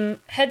challenging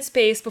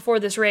headspace before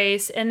this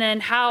race, and then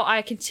how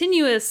I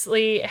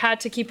continuously had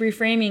to keep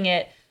reframing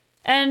it.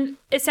 And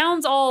it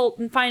sounds all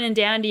fine and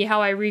dandy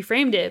how I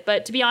reframed it,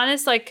 but to be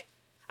honest,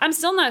 I'm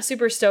still not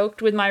super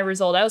stoked with my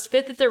result. I was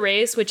 5th at the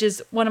race, which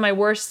is one of my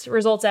worst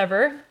results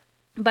ever.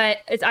 But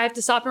I have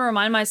to stop and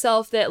remind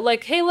myself that,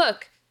 hey,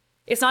 look,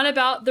 it's not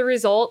about the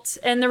result.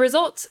 And the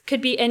result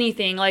could be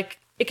anything.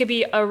 It could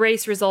be a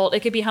race result. It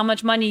could be how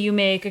much money you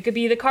make. It could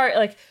be the car,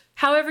 like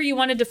however you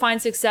want to define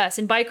success.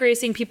 In bike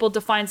racing, people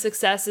define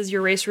success as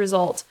your race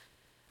result.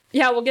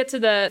 Yeah, we'll get to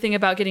the thing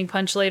about getting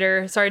punched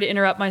later. Sorry to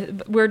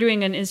interrupt. We're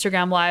doing an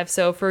Instagram live,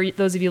 so for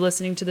those of you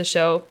listening to the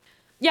show.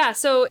 Yeah,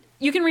 so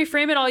you can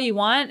reframe it all you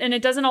want, and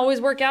it doesn't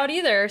always work out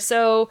either.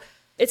 So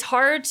it's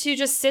hard to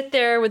just sit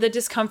there with a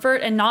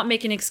discomfort and not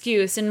make an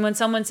excuse. And when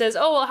someone says,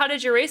 oh, well, how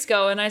did your race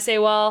go? And I say,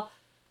 well,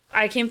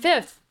 I came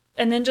 5th.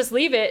 And then just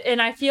leave it.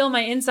 And I feel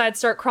my insides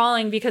start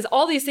crawling because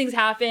all these things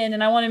happen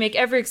and I want to make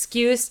every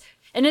excuse.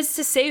 And it's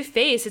to save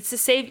face. It's to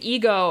save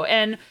ego.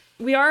 And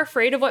we are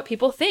afraid of what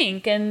people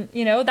think. And,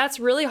 that's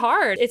really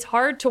hard. It's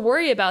hard to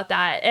worry about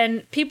that.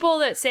 And people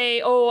that say,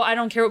 oh, I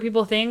don't care what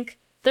people think,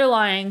 they're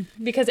lying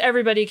because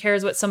everybody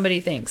cares what somebody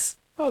thinks.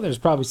 Oh, there's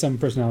probably some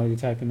personality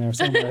type in there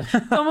somewhere.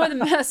 Someone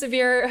with a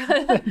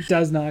severe...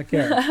 does not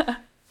care.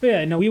 But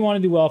yeah, no, we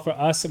want to do well for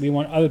us. We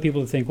want other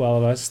people to think well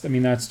of us. I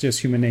mean, that's just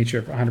human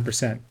nature,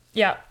 100%.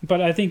 Yeah.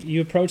 But I think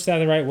you approach that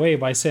the right way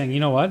by saying, you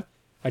know what?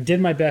 I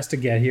did my best to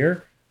get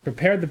here,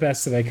 prepared the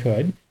best that I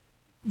could.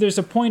 There's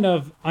a point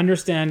of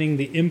understanding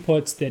the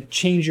inputs that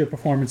change your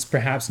performance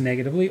perhaps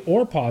negatively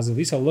or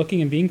positively. So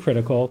looking and being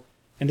critical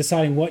and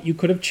deciding what you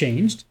could have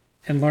changed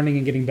and learning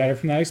and getting better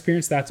from that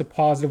experience. That's a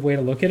positive way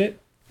to look at it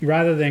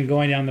rather than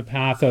going down the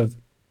path of,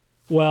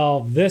 well,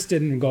 this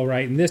didn't go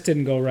right, and this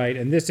didn't go right,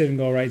 and this didn't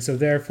go right, so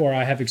therefore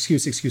I have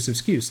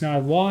excuse. Now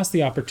I've lost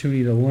the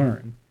opportunity to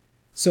learn.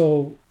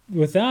 So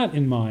with that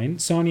in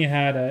mind, Sonya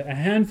had a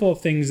handful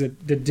of things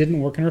that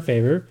didn't work in her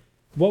favor.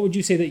 What would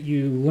you say that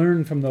you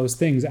learned from those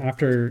things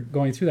after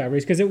going through that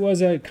race? Because it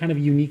was a kind of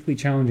uniquely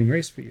challenging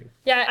race for you.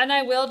 Yeah, and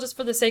I will, just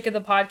for the sake of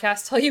the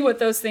podcast, tell you what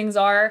those things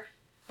are.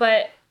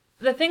 But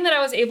the thing that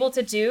I was able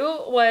to do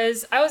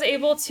was I was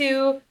able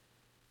to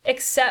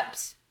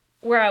accept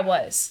where I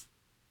was.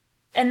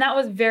 And that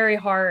was very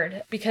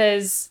hard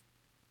because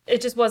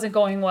it just wasn't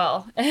going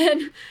well.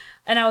 And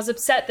I was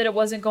upset that it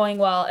wasn't going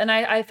well. And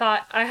I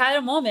thought, I had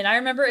a moment. I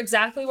remember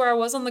exactly where I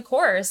was on the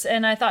course.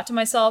 And I thought to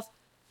myself,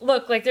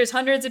 look, like there's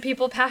hundreds of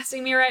people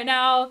passing me right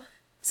now.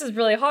 This is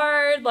really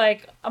hard.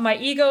 Like my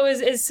ego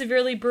is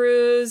severely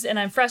bruised and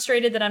I'm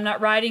frustrated that I'm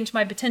not riding to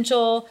my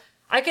potential.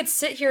 I could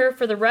sit here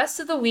for the rest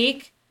of the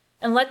week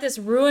and let this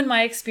ruin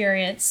my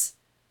experience.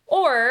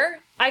 Or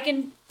I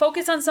can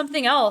focus on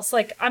something else.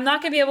 Like, I'm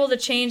not going to be able to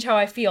change how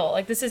I feel.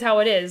 Like, this is how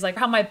it is. Like,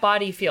 how my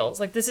body feels.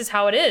 Like, this is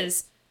how it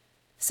is.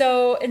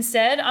 So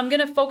instead, I'm going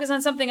to focus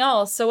on something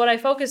else. So what I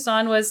focused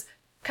on was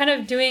kind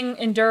of doing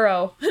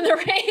enduro in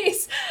the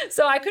race.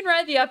 So I couldn't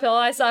ride the uphill.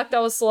 I sucked.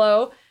 I was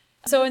slow.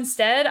 So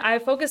instead, I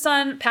focused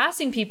on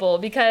passing people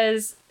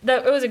because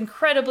it was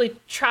incredibly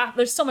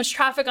there's so much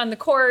traffic on the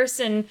course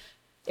and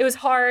it was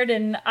hard.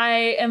 And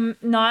I am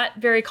not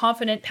very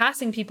confident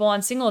passing people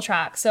on single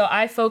track. So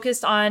I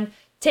focused on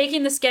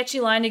taking the sketchy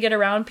line to get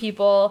around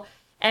people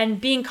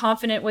and being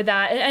confident with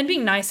that and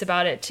being nice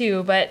about it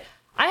too. But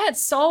I had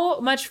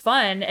so much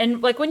fun.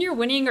 And like when you're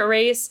winning a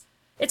race,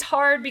 it's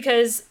hard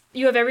because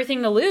you have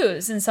everything to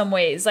lose in some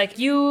ways. Like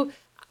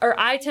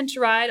I tend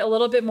to ride a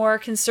little bit more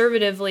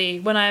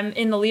conservatively when I'm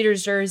in the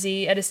leader's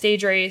jersey at a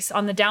stage race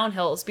on the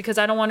downhills because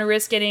I don't want to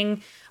risk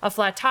getting a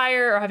flat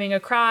tire or having a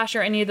crash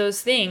or any of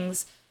those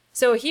things.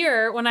 So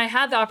here, when I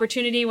had the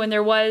opportunity, when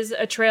there was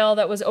a trail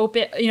that was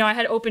open, I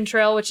had open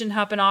trail, which didn't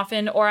happen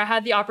often, or I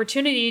had the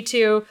opportunity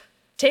to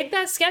take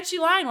that sketchy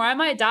line where I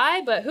might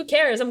die, but who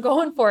cares? I'm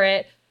going for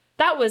it.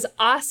 That was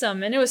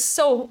awesome. And it was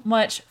so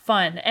much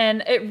fun.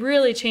 And it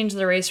really changed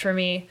the race for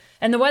me.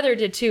 And the weather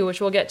did too,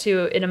 which we'll get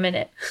to in a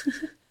minute.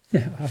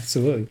 Yeah,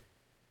 absolutely.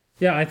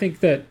 Yeah, I think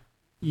that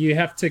you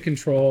have to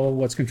control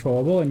what's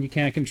controllable and you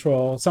can't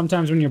control.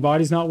 Sometimes when your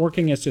body's not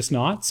working, it's just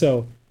not.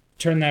 So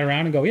turn that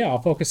around and go, yeah,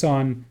 I'll focus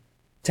on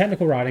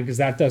technical riding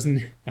because I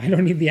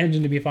don't need the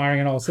engine to be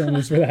firing on all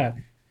cylinders for that.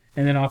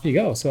 And then off you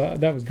go. So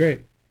that was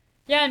great.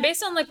 Yeah, and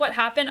based on like what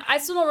happened, I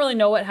still don't really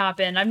know what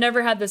happened. I've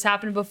never had this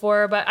happen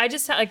before, but I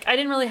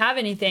didn't really have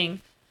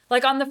anything.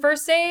 Like on the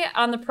first day,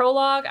 on the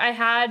prologue,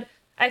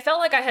 I felt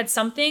like I had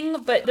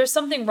something, but there's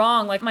something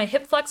wrong. Like my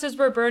hip flexors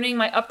were burning,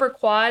 my upper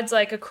quads,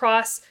 like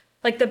across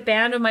like the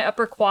band of my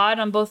upper quad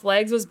on both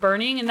legs was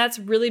burning. And that's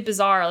really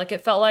bizarre. Like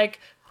it felt like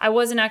I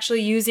wasn't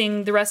actually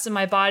using the rest of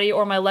my body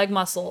or my leg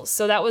muscles.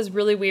 So that was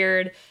really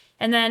weird.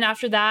 And then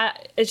after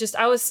that, it's just,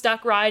 I was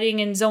stuck riding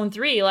in zone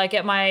 3, like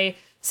at my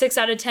 6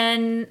 out of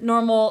 10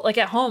 normal, like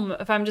at home,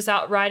 if I'm just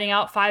out riding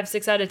out 5,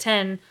 6 out of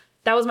 10,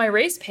 that was my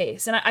race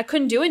pace. And I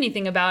couldn't do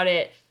anything about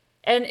it.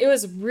 And it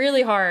was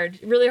really hard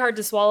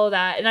to swallow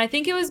that. And I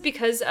think it was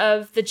because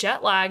of the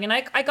jet lag. And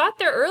I got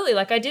there early,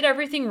 like I did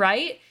everything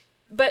right,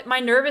 but my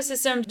nervous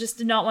system just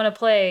did not want to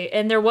play.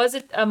 And there was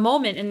a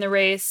moment in the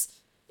race,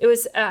 it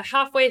was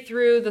halfway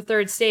through the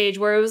third stage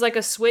where it was like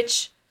a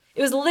switch.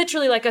 It was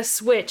literally like a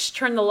switch,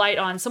 turn the light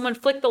on. Someone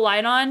flicked the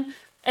light on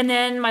and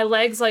then my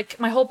legs, like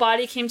my whole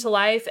body came to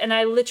life and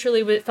I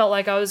literally felt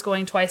like I was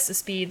going twice the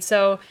speed.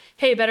 So,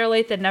 hey, better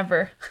late than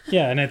never.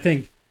 Yeah, and I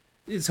think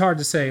it's hard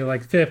to say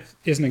like 5th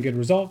isn't a good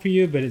result for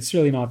you, but it's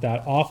really not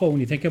that awful when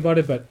you think about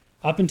it. But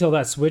up until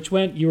that switch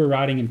went, you were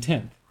riding in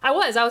 10th. I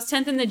was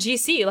 10th in the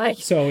GC. Like,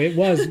 So it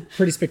was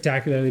pretty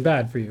spectacularly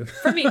bad for you.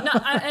 for me, no,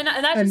 and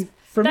that And just,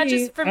 for that me,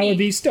 just for I would me.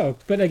 be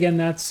stoked. But again,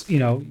 that's,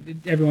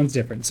 everyone's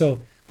different. So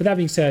with that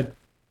being said,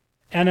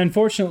 and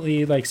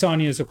unfortunately, like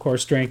Sonya's, of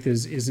course, strength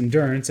is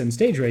endurance and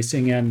stage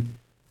racing. And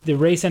the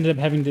race ended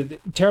up having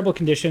terrible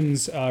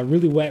conditions,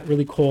 really wet,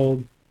 really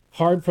cold,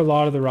 hard for a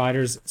lot of the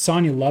riders.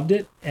 Sonya loved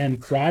it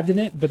and thrived in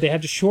it, but they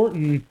had to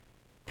shorten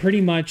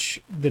pretty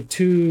much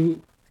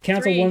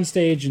cancel 3. one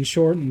stage and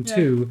shorten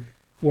 2,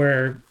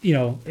 where,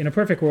 in a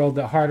perfect world,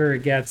 the harder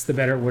it gets, the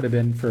better it would have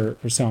been for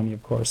Sonya,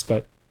 of course.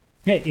 But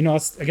hey,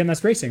 again,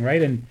 that's racing,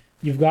 right? And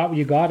you've got what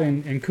you got,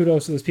 and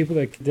kudos to those people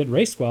that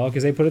raced well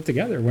because they put it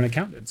together when it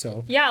counted.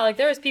 So Yeah, like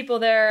there was people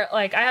there,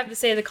 like I have to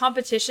say the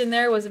competition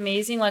there was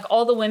amazing. Like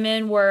all the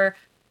women were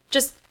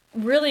just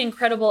really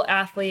incredible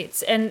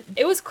athletes and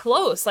it was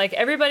close. Like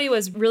everybody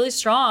was really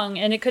strong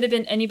and it could have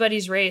been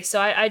anybody's race. So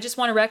I just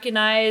want to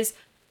recognize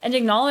and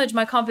acknowledge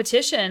my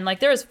competition. Like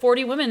there was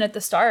 40 women at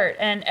the start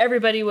and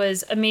everybody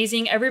was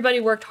amazing.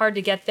 Everybody worked hard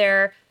to get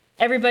there.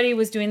 Everybody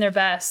was doing their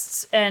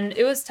best and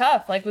it was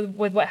tough, like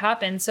with what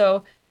happened.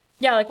 So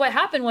yeah, like what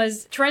happened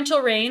was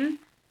torrential rain,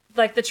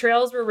 like the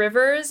trails were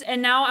rivers.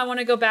 And now I want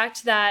to go back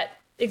to that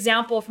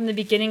example from the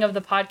beginning of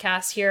the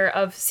podcast here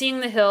of seeing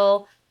the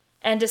hill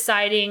and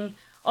deciding,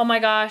 oh my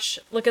gosh,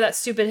 look at that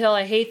stupid hill.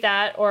 I hate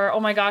that. Or,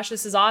 oh my gosh,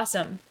 this is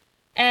awesome.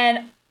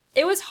 And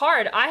it was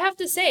hard. I have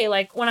to say,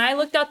 like when I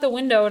looked out the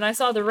window and I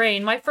saw the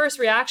rain, my first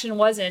reaction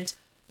wasn't,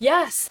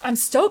 yes, I'm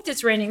stoked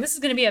it's raining. This is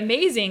going to be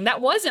amazing.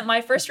 That wasn't my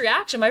first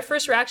reaction. My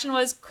first reaction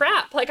was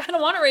crap. Like I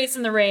don't want to race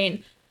in the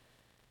rain.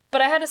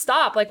 But I had to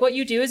stop. Like what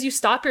you do is you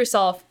stop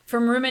yourself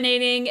from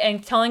ruminating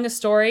and telling a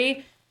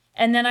story.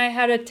 And then I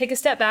had to take a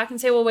step back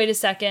and say, well, wait a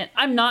second.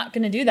 I'm not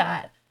going to do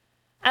that.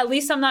 At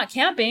least I'm not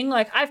camping.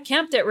 Like I've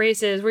camped at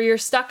races where you're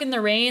stuck in the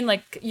rain.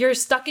 Like you're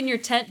stuck in your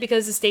tent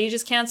because the stage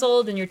is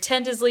canceled and your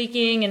tent is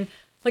leaking. And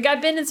like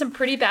I've been in some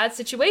pretty bad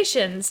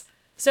situations.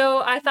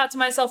 So I thought to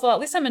myself, well,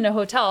 at least I'm in a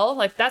hotel.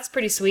 Like that's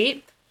pretty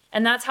sweet.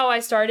 And that's how I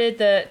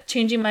started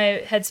changing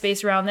my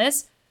headspace around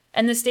this.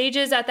 And the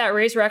stages at that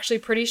race were actually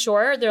pretty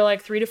short. They're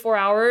like 3 to 4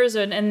 hours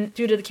and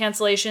due to the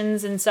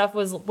cancellations and stuff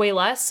was way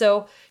less.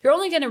 So you're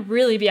only going to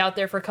really be out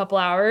there for a couple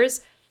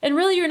hours. And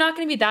really, you're not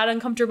going to be that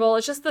uncomfortable.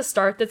 It's just the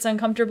start that's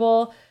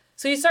uncomfortable.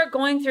 So you start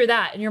going through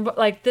that and you're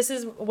like, this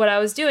is what I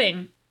was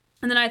doing.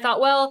 And then I thought,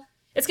 well,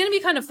 it's going to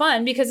be kind of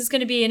fun because it's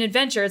going to be an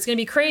adventure. It's going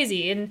to be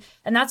crazy. And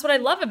that's what I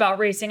love about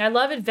racing. I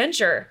love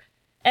adventure.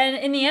 And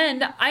in the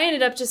end, I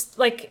ended up just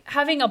like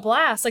having a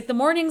blast. Like the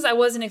mornings I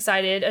wasn't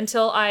excited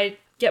until I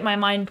get my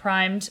mind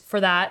primed for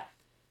that.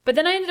 But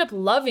then I ended up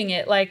loving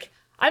it. Like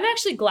I'm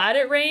actually glad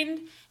it rained.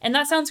 And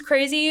that sounds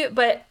crazy,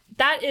 but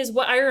that is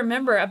what I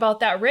remember about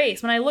that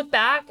race. When I look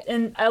back,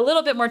 and a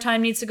little bit more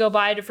time needs to go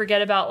by to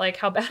forget about like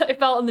how bad I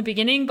felt in the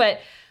beginning.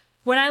 But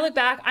when I look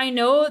back, I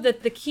know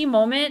that the key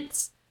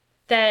moments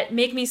that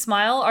make me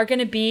smile are going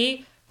to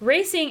be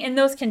racing in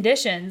those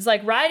conditions,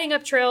 like riding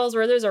up trails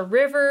where there's a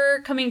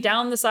river coming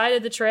down the side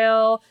of the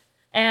trail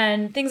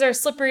and things are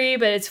slippery,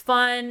 but it's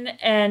fun,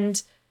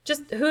 and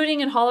just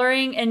hooting and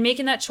hollering and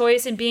making that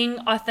choice and being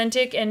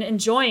authentic and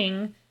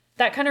enjoying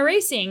that kind of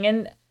racing.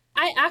 And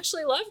I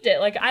actually loved it.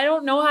 Like, I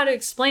don't know how to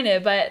explain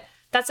it, but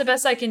that's the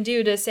best I can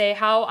do to say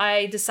how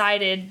I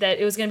decided that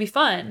it was going to be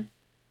fun.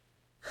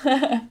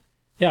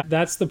 Yeah,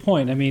 that's the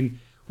point. I mean,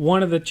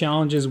 one of the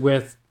challenges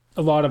with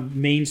a lot of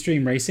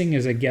mainstream racing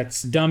is it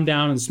gets dumbed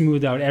down and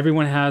smoothed out.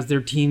 Everyone has their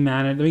team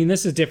manager. I mean,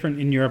 this is different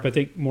in Europe, I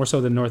think, more so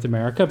than North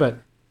America, but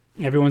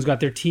everyone's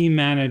got their team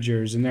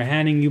managers and they're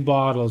handing you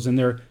bottles and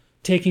they're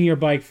taking your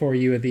bike for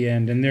you at the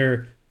end.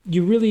 And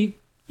you really,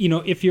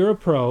 if you're a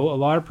pro, a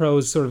lot of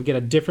pros sort of get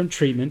a different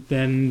treatment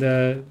than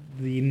the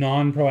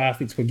non-pro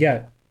athletes would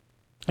get.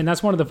 And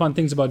that's one of the fun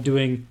things about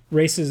doing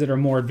races that are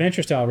more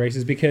adventure style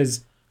races,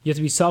 because you have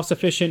to be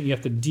self-sufficient. You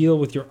have to deal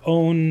with your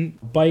own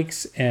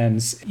bikes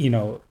and,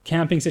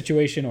 camping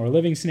situation or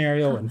living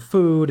scenario and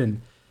food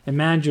and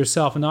manage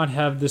yourself and not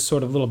have this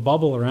sort of little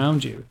bubble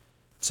around you.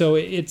 So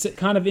it's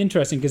kind of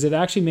interesting because it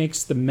actually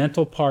makes the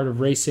mental part of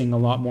racing a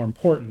lot more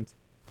important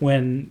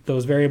when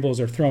those variables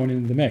are thrown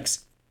into the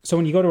mix. So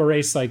when you go to a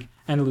race like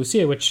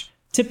Andalusia, which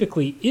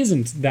typically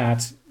isn't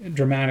that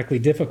dramatically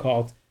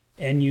difficult,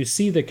 and you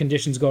see the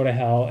conditions go to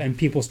hell and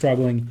people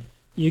struggling,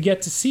 you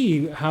get to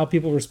see how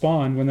people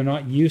respond when they're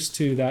not used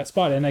to that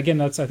spot. And again,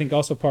 that's, I think,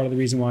 also part of the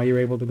reason why you're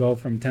able to go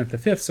from 10th to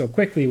 5th so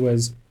quickly,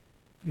 was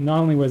not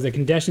only was the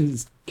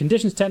conditions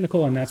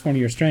technical, and that's one of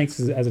your strengths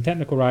as a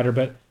technical rider,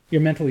 but you're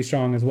mentally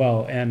strong as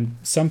well. And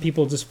some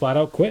people just flat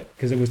out quit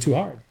because it was too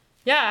hard.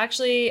 Yeah,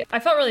 actually, I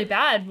felt really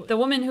bad. The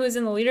woman who was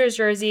in the leader's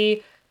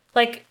jersey,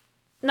 like,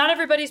 not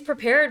everybody's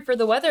prepared for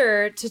the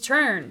weather to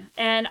turn.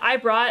 And I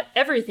brought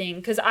everything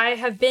because I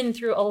have been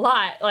through a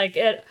lot.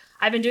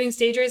 I've been doing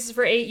stage races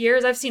for 8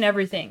 years. I've seen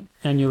everything.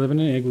 And you live in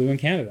an igloo in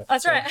Canada.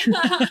 That's right.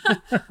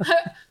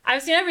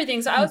 I've seen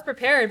everything. So I was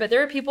prepared, but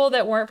there were people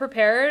that weren't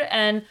prepared,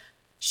 and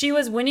she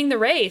was winning the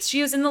race.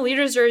 She was in the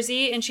leader's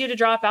jersey and she had to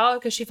drop out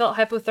because she felt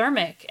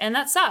hypothermic. And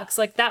that sucks.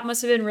 Like, that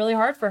must have been really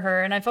hard for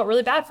her. And I felt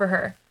really bad for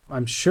her.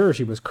 I'm sure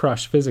she was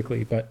crushed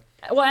physically, but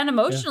Well, and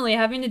emotionally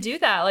having to do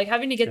that, like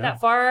having to get that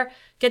far,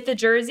 get the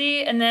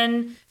jersey, and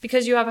then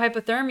because you have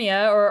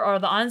hypothermia or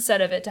the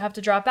onset of it to have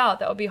to drop out,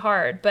 that would be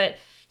hard. But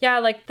yeah,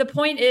 like the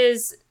point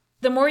is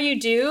the more you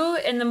do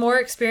and the more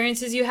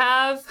experiences you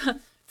have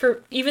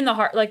for even the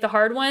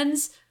hard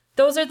ones,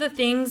 those are the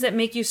things that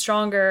make you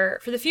stronger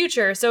for the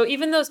future. So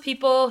even those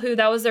people who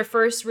that was their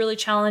first really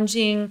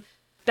challenging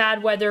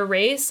bad weather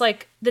race,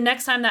 like the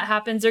next time that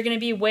happens, they're going to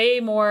be way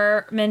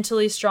more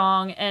mentally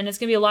strong and it's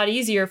going to be a lot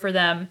easier for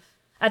them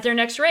at their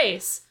next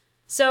race.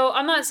 So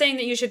I'm not saying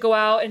that you should go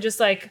out and just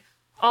like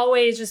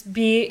always just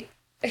be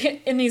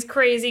in these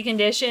crazy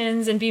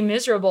conditions and be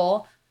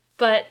miserable.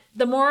 But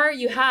the more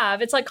you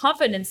have, it's like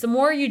confidence. The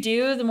more you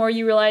do, the more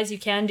you realize you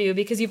can do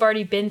because you've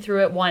already been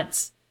through it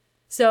once.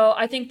 So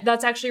I think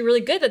that's actually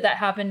really good that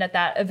happened at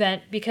that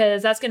event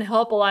because that's going to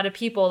help a lot of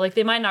people. Like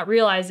they might not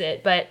realize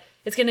it, but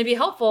it's going to be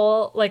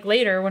helpful like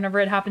later whenever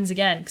it happens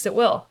again because it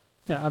will.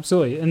 Yeah,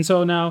 absolutely. And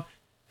so now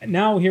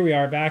here we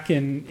are back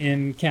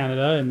in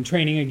Canada and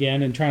training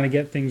again and trying to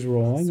get things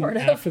rolling Sort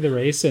of. after the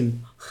race.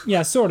 And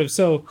yeah, sort of.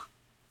 So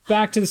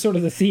back to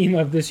the theme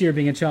of this year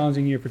being a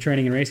challenging year for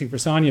training and racing for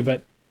Sonya.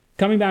 But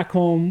coming back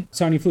home,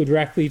 Sonya flew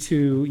directly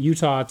to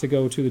Utah to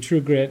go to the True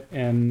Grit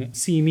and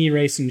see me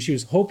race. And she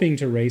was hoping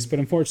to race, but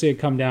unfortunately it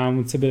had come down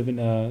with a bit of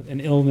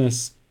an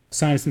illness,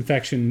 sinus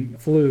infection,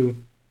 flu.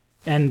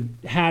 And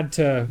had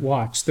to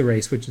watch the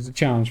race, which is a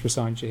challenge for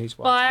Sonya. She hates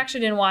watching. Well, I actually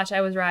didn't watch. I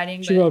was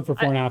riding. She rode for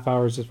 4.5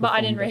 hours. But I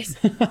didn't race.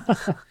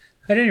 At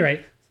any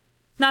rate.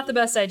 Not the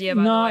best idea,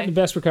 by the way. Not the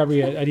best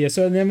recovery idea.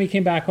 So then we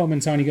came back home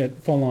and Sonya got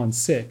full on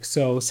sick.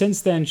 So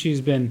since then,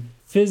 she's been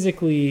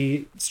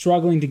physically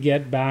struggling to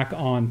get back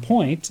on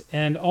point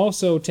and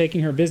also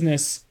taking her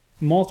business,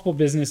 multiple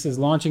businesses,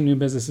 launching new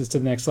businesses to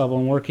the next level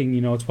and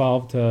working,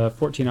 12 to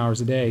 14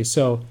 hours a day.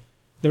 So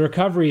the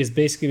recovery has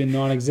basically been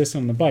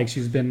non-existent on the bike.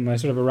 She's been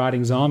sort of a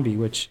riding zombie,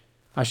 which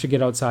I should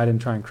get outside and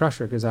try and crush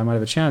her because I might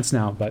have a chance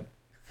now. But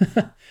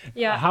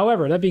yeah.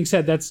 However, that being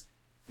said, that's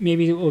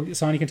maybe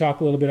Sonya can talk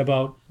a little bit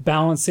about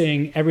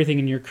balancing everything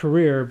in your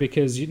career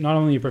because not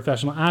only are you a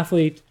professional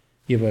athlete,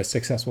 you have a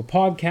successful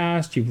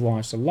podcast, you've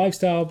launched a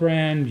lifestyle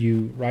brand,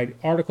 you write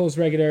articles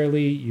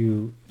regularly,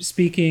 you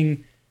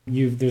speaking,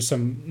 there's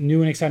some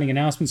new and exciting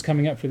announcements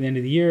coming up for the end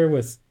of the year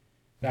with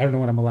I don't know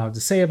what I'm allowed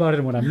to say about it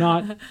and what I'm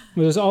not. But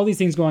there's all these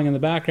things going in the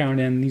background,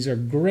 and these are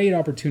great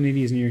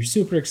opportunities, and you're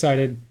super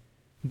excited,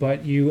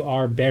 but you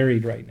are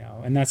buried right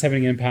now, and that's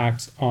having an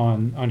impact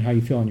on how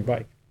you feel on your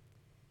bike.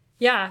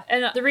 Yeah,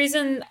 and the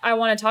reason I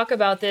want to talk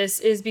about this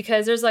is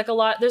because there's a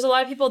lot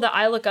of people that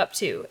I look up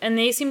to, and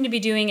they seem to be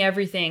doing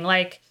everything.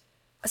 Like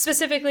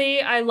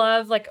specifically, I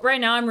love right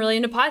now I'm really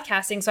into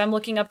podcasting, so I'm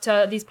looking up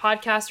to these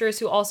podcasters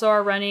who also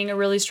are running a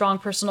really strong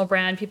personal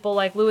brand. People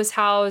like Lewis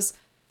Howes,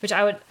 which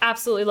I would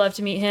absolutely love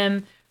to meet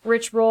him.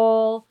 Rich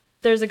Roll.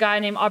 There's a guy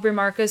named Aubrey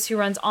Marcus who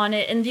runs On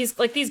It. And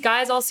these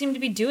guys all seem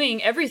to be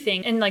doing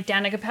everything. And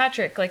Danica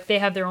Patrick, they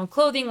have their own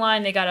clothing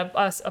line. They got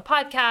a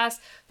podcast.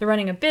 They're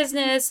running a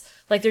business.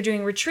 They're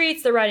doing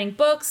retreats. They're writing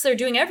books. They're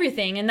doing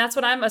everything. And that's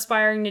what I'm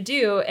aspiring to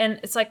do. And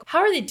it's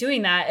how are they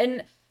doing that?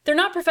 And they're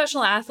not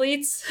professional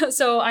athletes.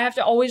 So I have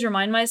to always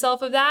remind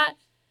myself of that.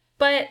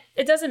 But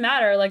it doesn't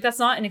matter. That's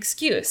not an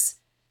excuse.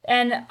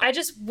 And I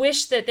just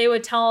wish that they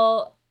would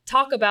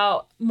talk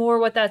about more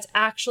what that's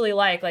actually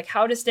like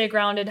how to stay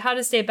grounded, how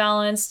to stay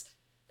balanced.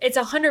 It's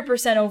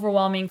 100%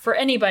 overwhelming for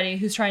anybody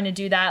who's trying to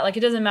do that. It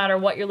doesn't matter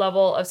what your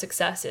level of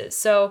success is.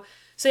 So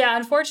yeah,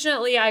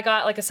 unfortunately I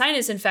got a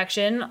sinus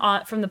infection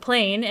from the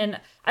plane, and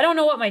I don't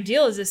know what my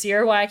deal is this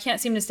year, why I can't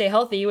seem to stay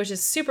healthy, which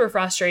is super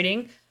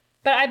frustrating.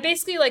 But I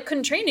basically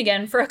couldn't train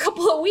again for a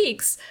couple of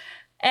weeks.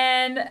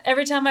 And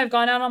every time I've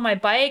gone out on my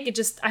bike,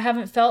 I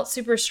haven't felt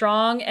super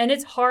strong. And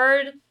it's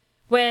hard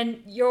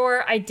when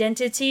your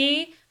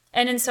identity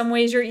and in some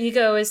ways your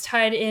ego is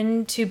tied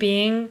into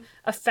being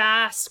a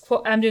fast,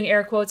 I'm doing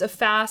air quotes, a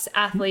fast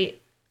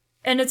athlete.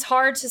 And it's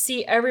hard to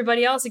see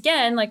everybody else.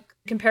 Again,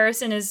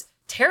 comparison is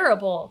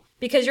terrible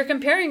because you're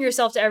comparing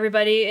yourself to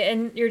everybody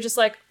and you're just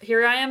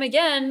here I am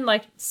again,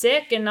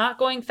 sick and not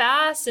going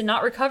fast and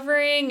not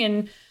recovering.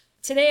 And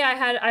today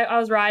I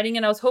was riding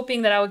and I was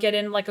hoping that I would get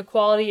in a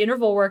quality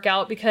interval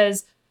workout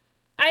because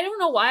I don't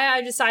know why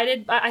I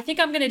decided, I think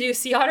I'm going to do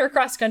Sea Otter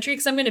cross country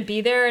because I'm going to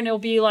be there and it'll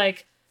be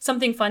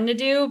something fun to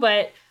do,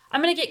 but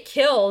I'm going to get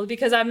killed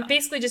because I'm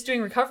basically just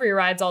doing recovery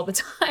rides all the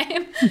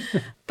time.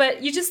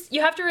 But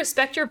you have to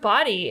respect your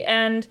body,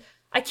 and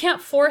I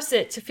can't force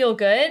it to feel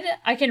good.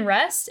 I can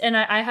rest, and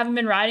I haven't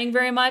been riding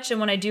very much. And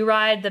when I do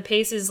ride, the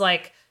pace is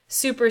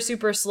super,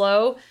 super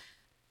slow.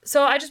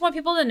 So I just want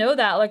people to know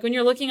that when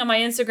you're looking on my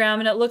Instagram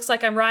and it looks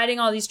like I'm riding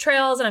all these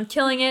trails and I'm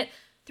killing it,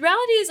 the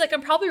reality is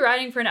I'm probably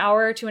riding for an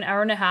hour to an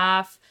hour and a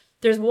half.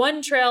 There's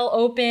one trail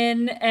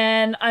open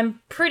and I'm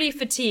pretty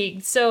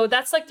fatigued. So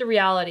that's the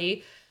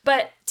reality.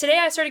 But today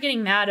I started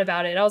getting mad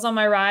about it. I was on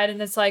my ride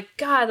and it's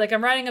God,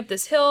 I'm riding up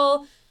this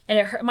hill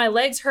and my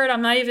legs hurt.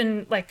 I'm not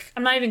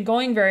even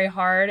going very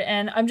hard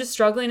and I'm just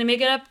struggling to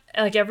make it up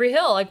every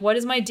hill. What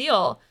is my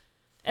deal?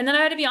 And then I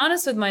had to be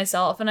honest with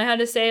myself and I had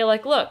to say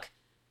look,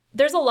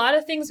 there's a lot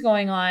of things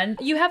going on.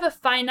 You have a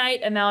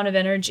finite amount of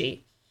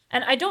energy.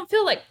 And I don't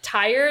feel like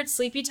tired,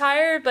 sleepy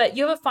tired, but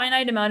you have a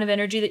finite amount of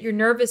energy that your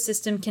nervous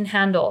system can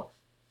handle.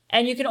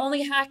 And you can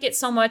only hack it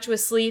so much with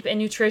sleep and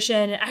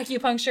nutrition and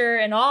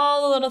acupuncture and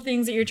all the little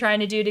things that you're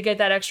trying to do to get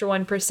that extra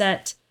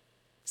 1%.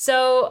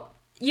 So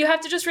you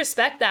have to just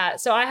respect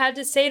that. So I had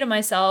to say to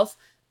myself,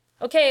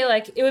 okay,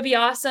 like it would be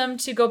awesome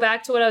to go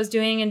back to what I was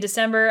doing in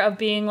December of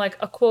being like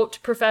a quote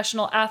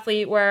professional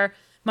athlete where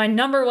my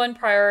number one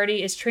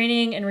priority is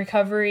training and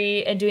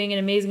recovery and doing an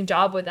amazing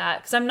job with that,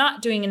 because I'm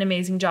not doing an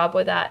amazing job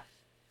with that.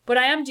 What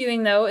I am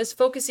doing, though, is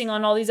focusing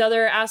on all these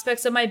other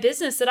aspects of my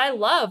business that I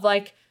love.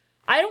 Like,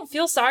 I don't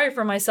feel sorry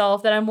for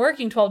myself that I'm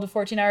working 12 to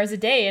 14 hours a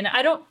day. And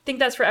I don't think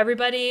that's for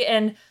everybody.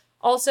 And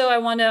also, I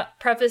want to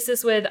preface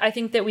this with, I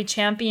think that we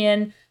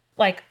champion,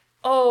 like,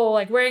 oh,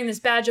 like wearing this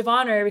badge of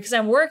honor because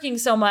I'm working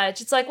so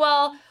much. It's like,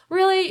 well,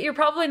 really, you're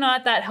probably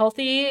not that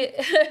healthy.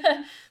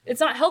 It's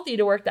not healthy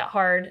to work that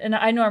hard. And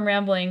I know I'm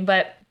rambling,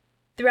 but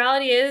the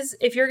reality is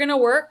if you're going to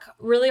work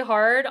really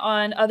hard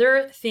on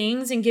other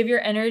things and give your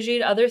energy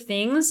to other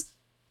things,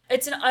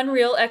 it's an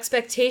unreal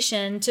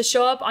expectation to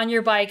show up on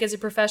your bike as a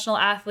professional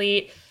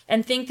athlete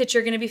and think that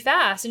you're going to be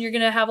fast and you're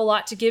going to have a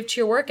lot to give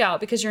to your workout,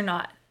 because you're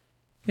not.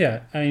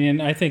 Yeah, I mean,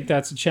 and I think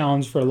that's a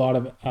challenge for a lot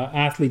of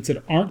athletes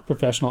that aren't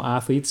professional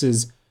athletes,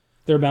 is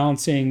they're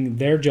balancing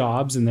their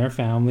jobs and their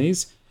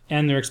families,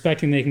 and they're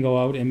expecting they can go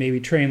out and maybe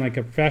train like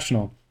a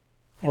professional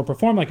or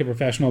perform like a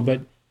professional,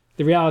 but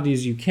the reality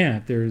is you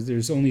can't.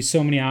 There's only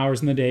so many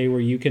hours in the day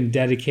where you can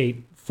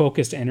dedicate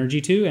focused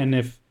energy to, and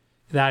if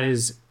that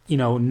is,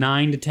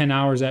 9 to 10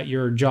 hours at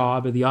your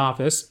job at the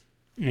office,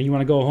 and you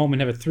want to go home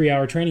and have a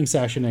 3-hour training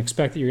session and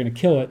expect that you're going to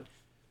kill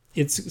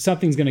it,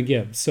 something's going to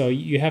give. So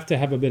you have to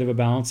have a bit of a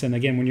balance. And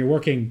again, when you're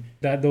working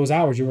those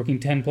hours, you're working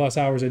 10 plus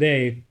hours a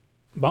day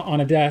on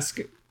a desk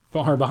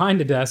or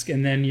behind a desk,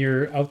 and then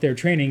you're out there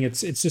training,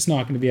 it's just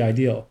not going to be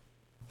ideal.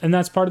 And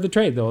that's part of the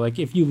trade, though. Like,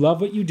 if you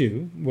love what you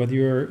do, whether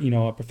you're,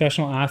 a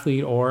professional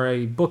athlete or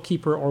a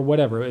bookkeeper or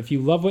whatever, if you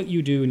love what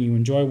you do and you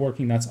enjoy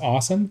working, that's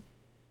awesome.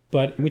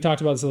 But we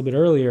talked about this a little bit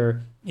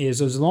earlier,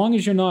 is as long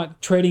as you're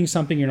not trading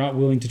something you're not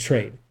willing to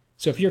trade.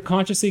 So if you're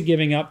consciously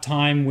giving up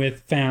time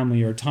with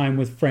family or time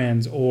with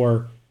friends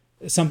or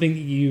something that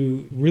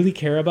you really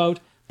care about,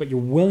 but you're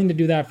willing to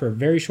do that for a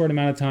very short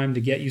amount of time to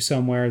get you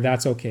somewhere,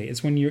 that's okay.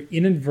 It's when you're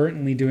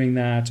inadvertently doing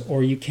that,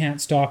 or you can't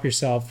stop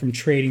yourself from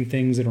trading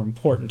things that are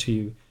important to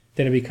you,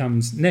 that it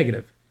becomes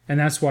negative. And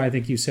that's why I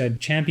think you said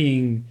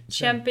championing.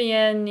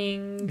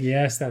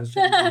 Yes, that was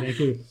championing. Thank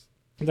you.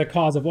 The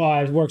cause of,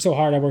 I work so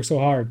hard.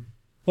 Well,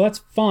 that's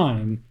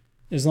fine,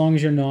 as long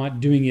as you're not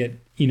doing it,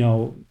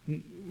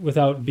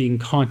 without being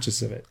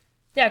conscious of it.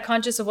 Yeah,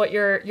 conscious of what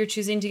you're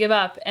choosing to give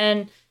up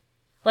and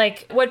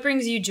like what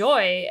brings you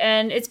joy.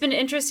 And it's been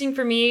interesting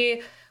for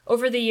me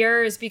over the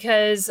years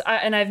because,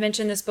 I've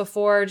mentioned this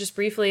before just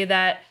briefly,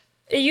 that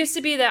it used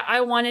to be that I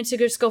wanted to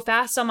just go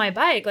fast on my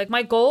bike. Like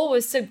my goal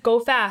was to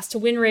go fast, to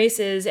win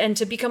races and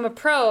to become a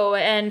pro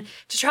and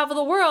to travel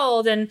the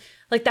world. And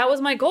like that was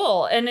my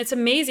goal. And it's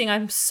amazing.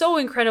 I'm so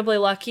incredibly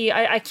lucky.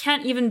 I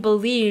can't even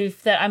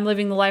believe that I'm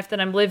living the life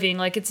that I'm living.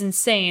 Like it's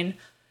insane.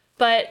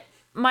 But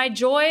my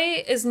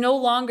joy is no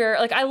longer,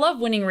 like I love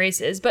winning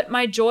races, but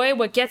my joy,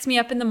 what gets me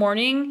up in the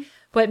morning,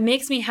 what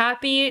makes me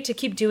happy to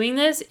keep doing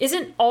this,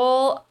 isn't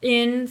all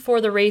in for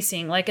the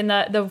racing, like in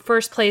the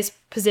first place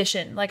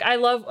position. Like I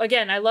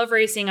love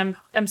racing.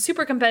 I'm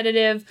super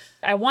competitive.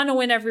 I want to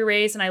win every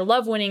race and I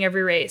love winning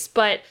every race,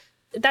 but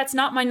that's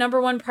not my number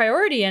one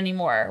priority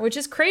anymore, which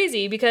is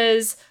crazy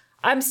because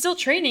I'm still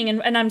training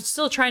and I'm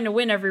still trying to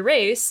win every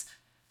race.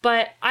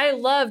 But I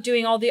love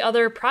doing all the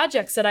other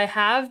projects that I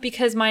have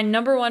because my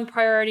number one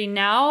priority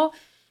now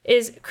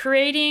is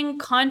creating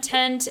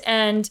content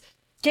and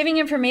giving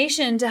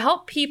information to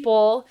help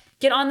people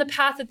get on the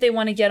path that they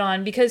want to get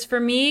on. Because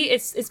for me,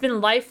 it's been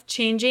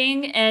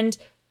life-changing. And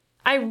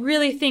I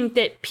really think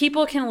that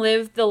people can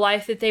live the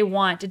life that they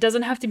want. It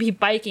doesn't have to be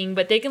biking,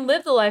 but they can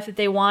live the life that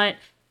they want.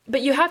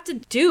 But you have to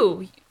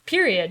do,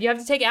 period. You have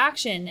to take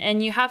action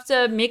and you have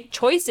to make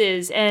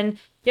choices and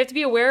you have to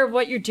be aware of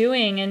what you're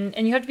doing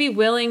and you have to be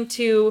willing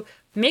to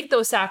make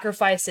those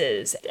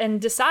sacrifices and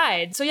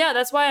decide. So yeah,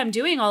 that's why I'm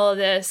doing all of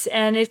this.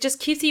 And it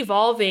just keeps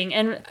evolving.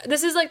 And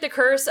this is like the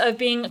curse of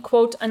being,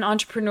 quote, an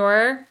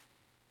entrepreneur,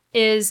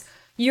 is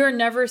you're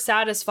never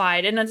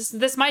satisfied. And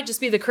this might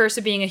just be the curse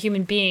of being a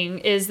human being,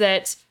 is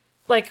that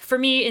like for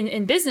me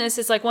in business,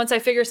 it's like once I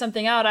figure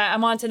something out,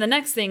 I'm on to the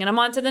next thing and I'm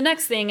on to the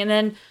next thing. And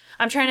then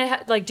I'm trying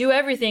to like do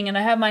everything and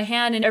I have my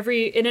hand in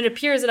and it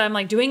appears that I'm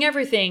like doing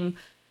everything.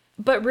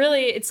 But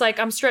really, it's like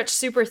I'm stretched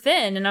super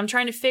thin and I'm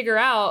trying to figure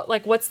out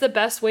like what's the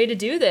best way to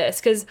do this,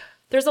 because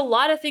there's a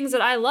lot of things that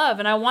I love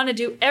and I want to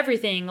do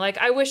everything. Like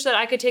I wish that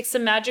I could take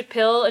some magic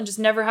pill and just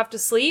never have to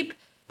sleep.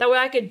 That way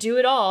I could do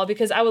it all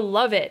because I would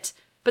love it.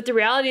 But the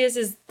reality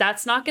is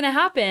that's not going to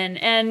happen.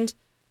 And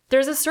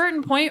there's a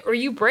certain point where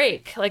you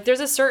break. Like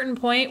there's a certain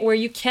point where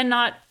you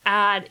cannot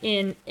add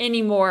in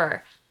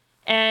anymore.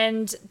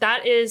 And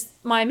that is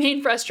my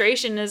main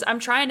frustration, is I'm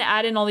trying to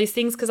add in all these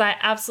things because I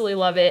absolutely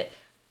love it.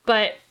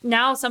 But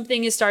now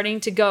something is starting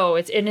to go.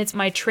 It's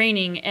my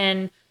training,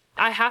 and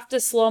I have to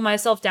slow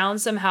myself down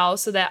somehow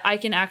so that I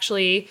can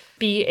actually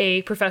be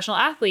a professional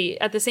athlete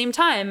at the same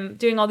time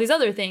doing all these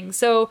other things.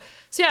 So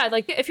yeah,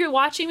 like if you're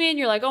watching me and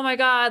you're like, oh my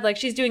God, like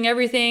she's doing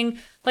everything,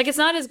 like it's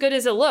not as good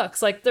as it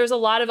looks. Like there's a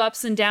lot of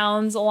ups and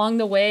downs along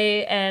the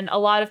way and a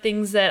lot of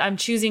things that I'm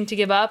choosing to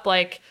give up,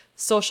 like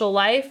social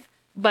life.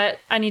 But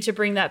I need to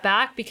bring that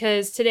back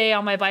because today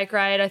on my bike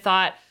ride, I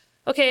thought,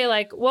 okay,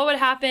 like what would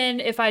happen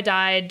if I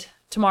died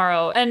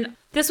tomorrow? And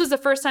this was the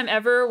first time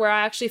ever where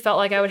I actually felt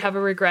like I would have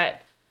a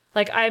regret.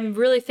 Like, I'm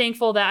really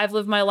thankful that I've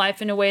lived my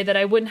life in a way that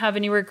I wouldn't have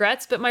any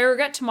regrets. But my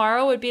regret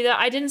tomorrow would be that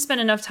I didn't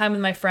spend enough time with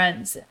my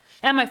friends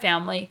and my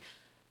family.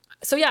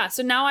 So yeah,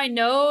 so now I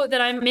know that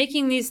I'm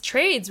making these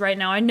trades right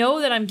now. I know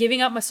that I'm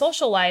giving up my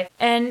social life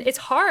and it's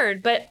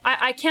hard, but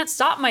I can't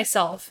stop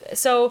myself.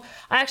 So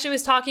I actually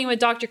was talking with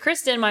Dr.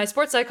 Kristen, my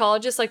sports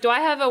psychologist, like, do I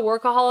have a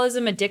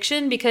workaholism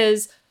addiction?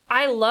 Because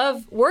I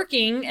love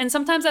working and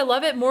sometimes I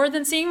love it more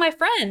than seeing my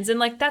friends. And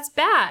like, that's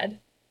bad.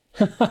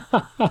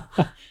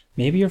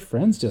 Maybe your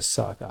friends just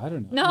suck. I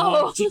don't know.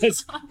 No.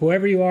 Just,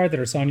 whoever you are that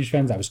are Sonya's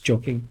friends, I was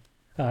joking.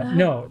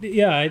 No,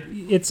 yeah,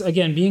 it's,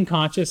 again, being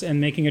conscious and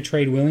making a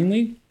trade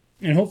willingly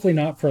and hopefully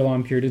not for a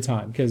long period of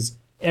time because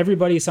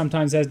everybody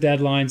sometimes has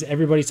deadlines.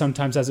 Everybody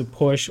sometimes has a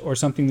push or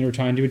something they're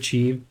trying to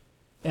achieve.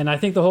 And I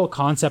think the whole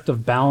concept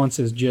of balance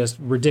is just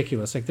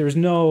ridiculous. Like there's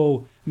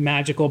no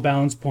magical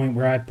balance point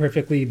where I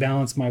perfectly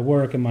balance my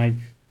work and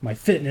my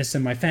fitness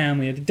and my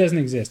family. It doesn't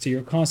exist. So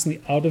you're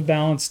constantly out of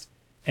balance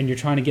and you're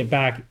trying to get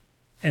back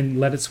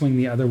and let it swing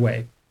the other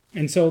way.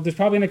 And so there's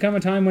probably going to come a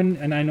time when,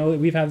 and I know that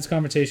we've had this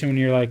conversation when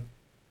you're like,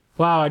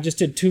 wow, I just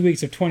did 2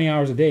 weeks of 20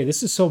 hours a day.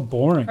 This is so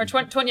boring. Or 2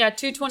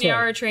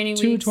 20-hour training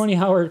weeks. 2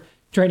 20-hour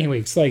training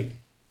weeks. Like,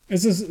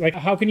 this is like,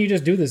 how can you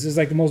just do this? This is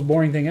like the most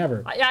boring thing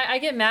ever. I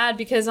get mad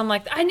because I'm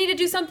like, I need to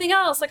do something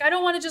else. Like, I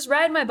don't want to just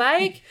ride my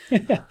bike.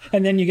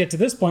 And then you get to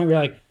this point where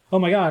you're like, oh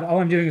my God, all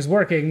I'm doing is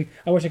working.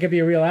 I wish I could be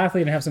a real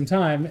athlete and have some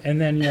time. And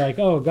then you're like,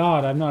 oh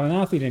God, I'm not an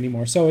athlete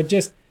anymore. So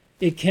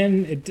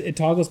it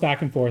toggles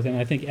back and forth, and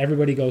I think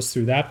everybody goes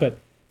through that. But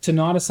to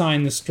not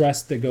assign the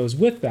stress that goes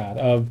with that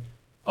of,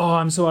 oh,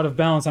 I'm so out of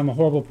balance, I'm a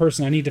horrible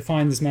person, I need to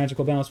find this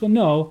magical balance. Well,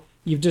 no,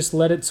 you've just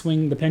let it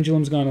swing. The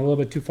pendulum's gone a little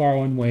bit too far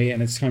one way,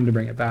 and it's time to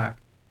bring it back.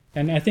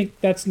 And I think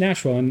that's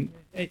natural. And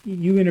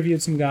you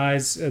interviewed some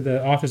guys,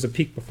 the authors of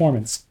Peak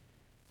Performance,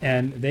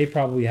 and they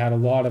probably had a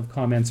lot of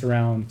comments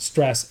around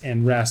stress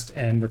and rest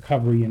and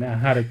recovery and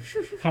how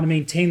to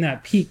maintain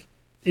that peak.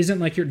 Isn't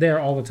like you're there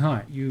all the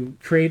time. You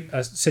create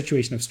a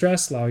situation of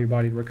stress, allow your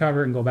body to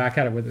recover and go back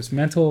at it, whether it's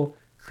mental,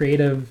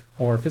 creative,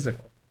 or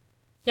physical.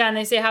 Yeah, and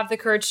they say have the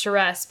courage to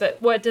rest. But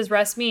what does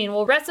rest mean?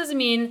 Well, rest doesn't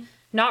mean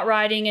not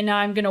riding and now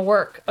I'm going to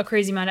work a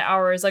crazy amount of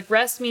hours. Like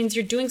rest means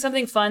you're doing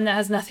something fun that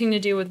has nothing to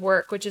do with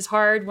work, which is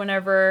hard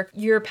whenever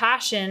your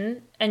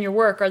passion and your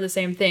work are the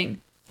same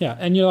thing. Yeah,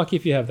 and you're lucky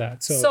if you have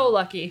that. So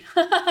lucky.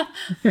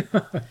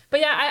 But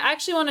yeah, I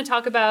actually want to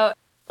talk about,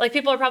 like,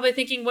 people are probably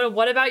thinking,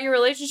 what about your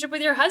relationship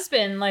with your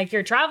husband? Like,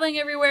 you're traveling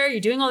everywhere, you're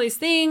doing all these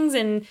things.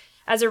 And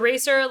as a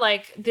racer,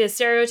 like, the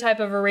stereotype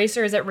of a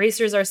racer is that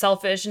racers are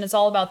selfish and it's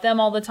all about them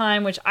all the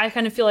time, which I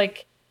kind of feel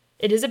like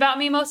it is about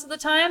me most of the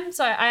time.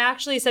 So I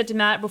actually said to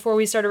Matt before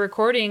we started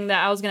recording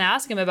that I was going to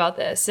ask him about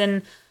this.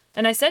 And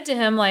I said to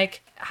him,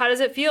 like, how does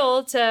it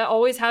feel to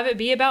always have it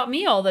be about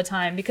me all the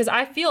time? Because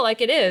I feel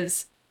like it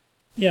is.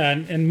 Yeah,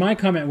 and my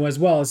comment was,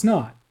 well, it's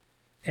not.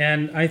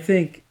 And I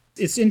think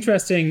it's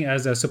interesting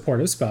as a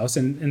supportive spouse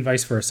and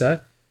vice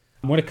versa.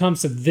 When it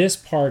comes to this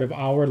part of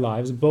our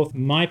lives, both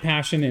my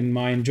passion and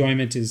my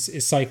enjoyment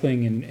is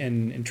cycling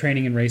and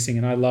training and racing,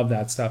 and I love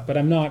that stuff. But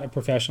I'm not a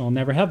professional,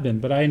 never have been,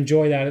 but I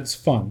enjoy that. It's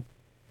fun.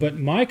 But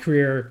my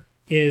career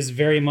is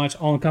very much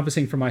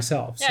all-encompassing for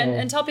myself. Yeah,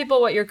 and tell people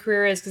what your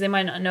career is because they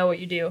might not know what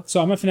you do.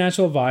 So I'm a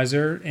financial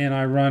advisor, and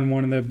I run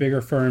one of the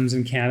bigger firms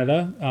in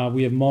Canada.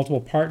 We have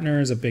multiple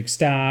partners, a big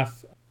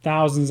staff,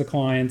 thousands of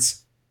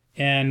clients,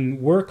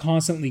 and we're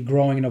constantly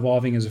growing and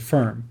evolving as a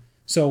firm.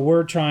 So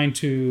we're trying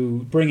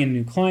to bring in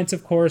new clients,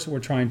 of course. We're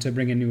trying to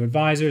bring in new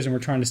advisors, and we're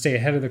trying to stay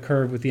ahead of the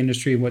curve with the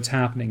industry, what's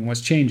happening, and what's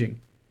changing.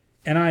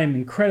 And I am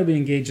incredibly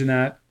engaged in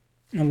that.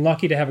 I'm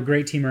lucky to have a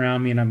great team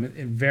around me, and I'm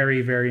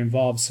very, very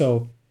involved.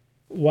 So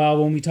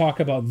while when we talk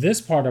about this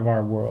part of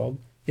our world,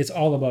 it's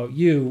all about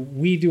you,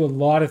 we do a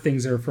lot of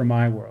things that are for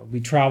my world.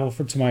 We travel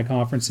to my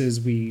conferences.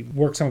 We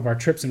work some of our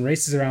trips and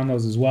races around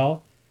those as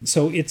well.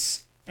 So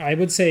it's, I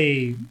would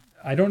say,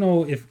 I don't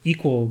know if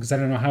equal, because I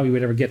don't know how we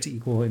would ever get to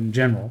equal in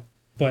general.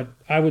 But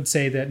I would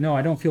say that, no,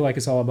 I don't feel like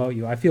it's all about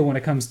you. I feel when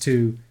it comes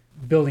to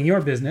building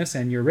your business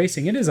and your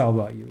racing, it is all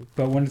about you.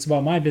 But when it's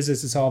about my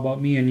business, it's all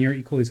about me, and you're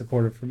equally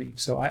supportive for me.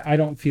 So I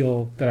don't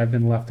feel that I've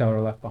been left out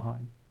or left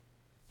behind.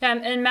 Yeah,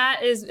 and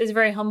Matt is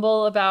very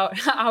humble about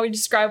how he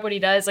described what he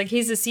does. Like,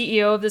 he's the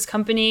CEO of this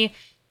company.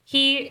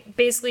 He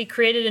basically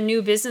created a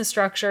new business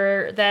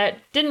structure that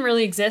didn't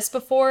really exist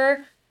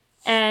before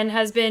and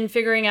has been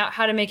figuring out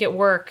how to make it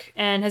work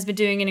and has been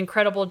doing an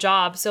incredible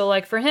job. So,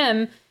 like, for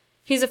him,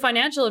 he's a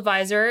financial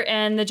advisor,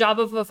 and the job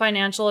of a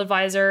financial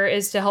advisor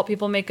is to help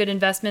people make good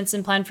investments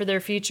and plan for their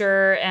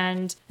future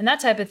and that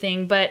type of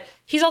thing. But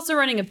he's also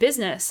running a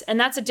business, and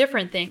that's a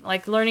different thing,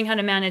 like learning how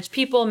to manage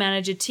people,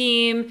 manage a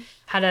team,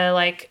 how to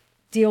like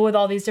deal with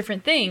all these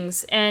different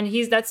things. And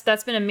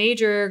that's been a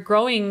major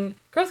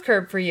growth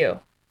curve for you.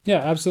 Yeah,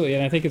 absolutely.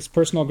 And I think it's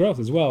personal growth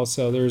as well.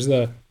 So there's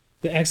the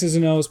X's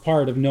and O's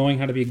part of knowing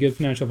how to be a good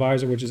financial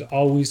advisor, which is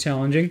always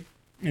challenging.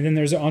 And then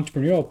there's the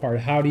entrepreneurial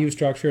part. How do you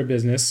structure a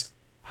business?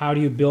 How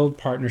do you build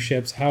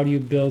partnerships? How do you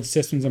build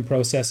systems and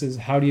processes?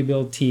 How do you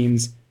build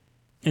teams?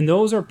 And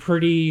those are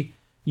pretty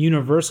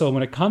universal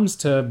when it comes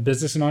to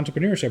business and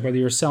entrepreneurship, whether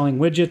you're selling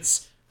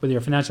widgets, whether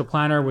you're a financial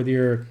planner, whether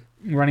you're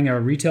running a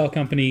retail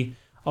company.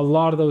 A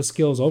lot of those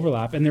skills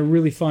overlap, and they're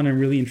really fun and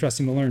really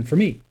interesting to learn for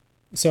me.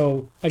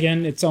 So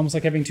again, it's almost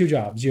like having two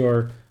jobs.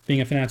 You're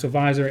being a financial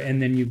advisor,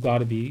 and then you've got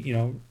to be,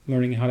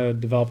 learning how to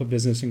develop a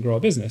business and grow a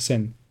business.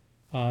 And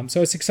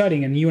so it's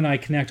exciting, and you and I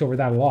connect over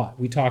that a lot.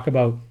 We talk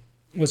about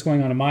what's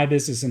going on in my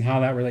business and how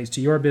that relates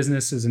to your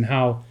businesses, and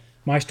how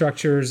my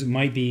structures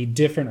might be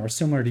different or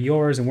similar to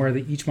yours, and where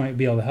they each might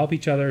be able to help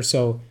each other.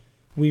 So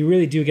we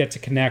really do get to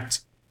connect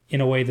in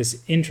a way that's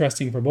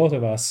interesting for both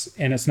of us.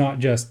 And it's not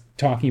just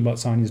talking about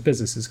Sonya's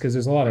businesses, because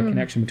there's a lot of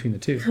connection between the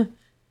two.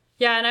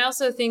 Yeah, and I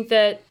also think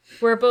that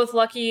we're both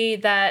lucky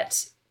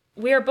that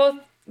we are both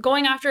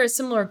going after a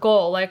similar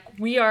goal. Like,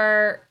 we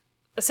are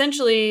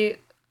essentially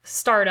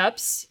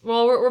startups.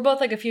 Well, we're both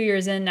like a few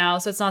years in now,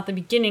 so it's not the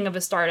beginning of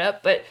a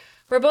startup, but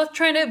we're both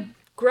trying to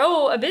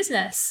grow a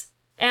business.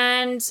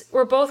 And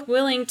we're both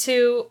willing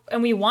to,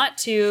 and we want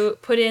to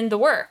put in the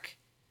work,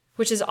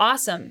 which is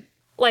awesome.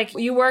 Like,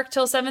 you work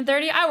till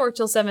 7:30, I work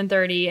till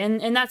 7:30.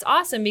 And that's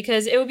awesome,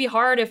 because it would be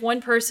hard if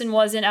one person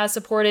wasn't as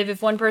supportive,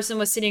 if one person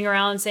was sitting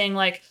around saying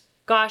like,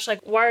 gosh, like,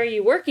 why are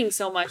you working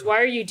so much?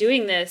 Why are you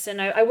doing this?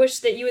 And I wish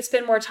that you would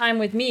spend more time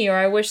with me, or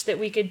I wish that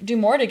we could do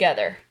more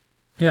together.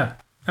 Yeah,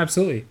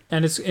 absolutely.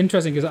 And it's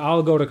interesting because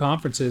I'll go to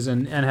conferences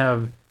and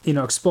have,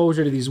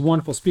 exposure to these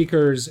wonderful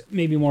speakers,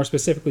 maybe more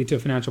specifically to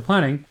financial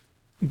planning,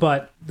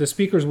 but the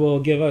speakers will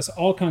give us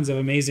all kinds of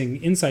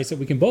amazing insights that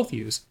we can both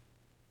use.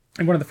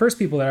 And one of the first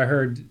people that I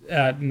heard,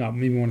 one of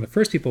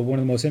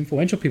the most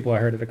influential people I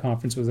heard at a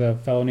conference was a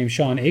fellow named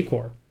Sean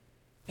Acor.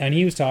 And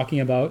he was talking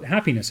about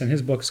happiness, and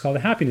his book is called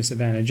The Happiness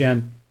Advantage,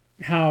 and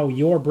how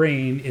your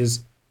brain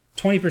is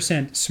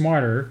 20%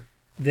 smarter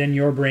than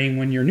your brain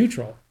when you're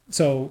neutral.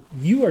 So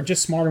you are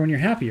just smarter when you're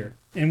happier.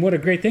 And what a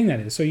great thing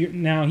that is. So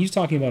now he's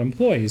talking about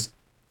employees.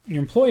 Your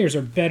employers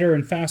are better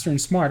and faster and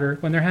smarter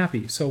when they're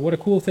happy. So what a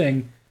cool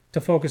thing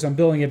to focus on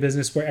building a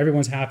business where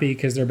everyone's happy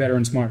because they're better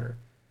and smarter.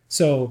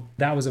 So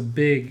that was a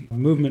big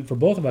movement for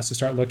both of us to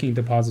start looking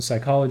into positive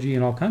psychology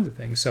and all kinds of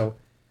things. So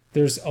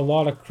there's a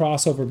lot of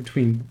crossover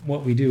between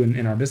what we do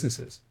in our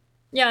businesses.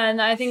 Yeah,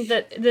 and I think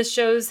that this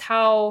shows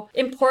how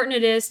important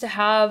it is to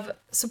have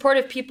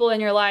supportive people in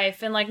your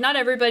life. And like, not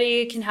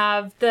everybody can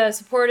have the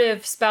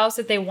supportive spouse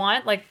that they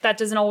want. Like, that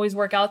doesn't always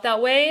work out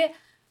that way.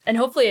 And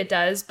hopefully it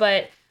does.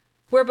 But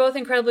we're both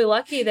incredibly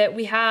lucky that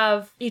we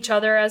have each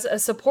other as a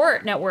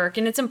support network.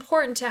 And it's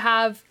important to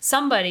have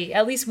somebody,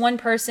 at least one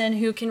person,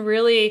 who can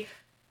really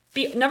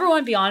be, number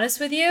one, be honest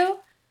with you,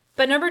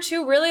 but number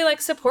two, really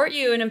like support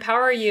you and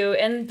empower you.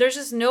 And there's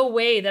just no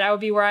way that I would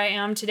be where I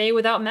am today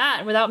without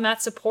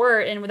Matt's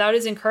support and without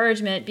his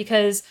encouragement,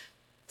 because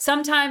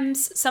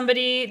sometimes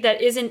somebody that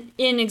isn't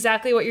in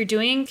exactly what you're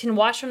doing can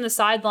watch from the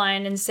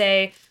sideline and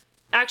say,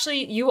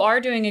 actually, you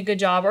are doing a good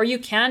job, or you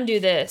can do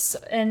this.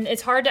 And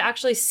it's hard to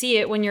actually see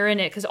it when you're in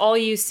it, because all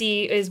you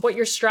see is what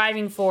you're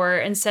striving for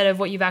instead of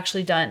what you've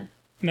actually done.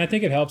 And I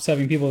think it helps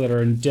having people that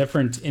are in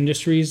different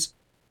industries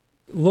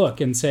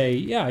look and say,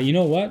 yeah, you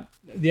know what?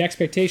 The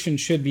expectation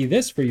should be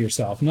this for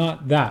yourself,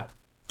 not that.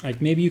 Like,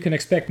 maybe you can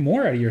expect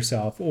more out of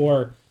yourself,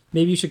 or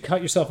maybe you should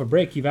cut yourself a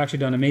break. You've actually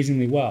done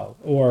amazingly well.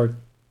 Or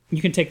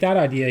you can take that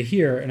idea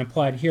here and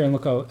apply it here and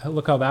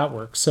look how that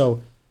works.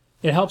 So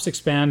it helps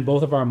expand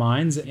both of our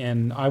minds,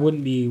 and I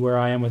wouldn't be where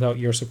I am without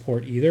your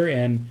support either.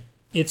 And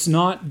it's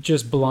not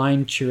just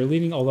blind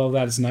cheerleading, although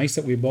that is nice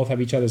that we both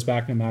have each other's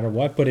back no matter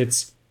what, but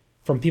it's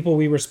from people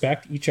we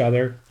respect each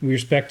other. We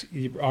respect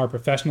our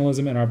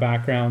professionalism and our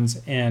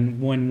backgrounds. And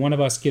when one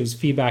of us gives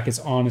feedback, it's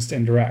honest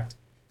and direct.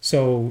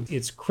 So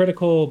it's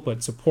critical,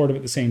 but supportive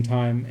at the same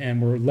time.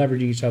 And we're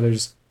leveraging each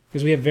other's,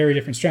 because we have very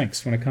different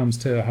strengths when it comes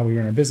to how we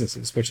run our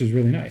businesses, which is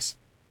really nice.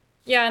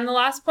 Yeah, and the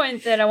last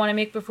point that I want to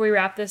make before we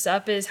wrap this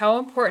up is how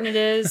important it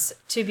is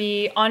to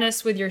be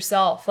honest with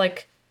yourself.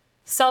 Like,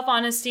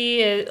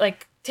 self-honesty is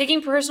like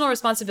taking personal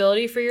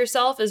responsibility for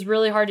yourself is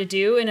really hard to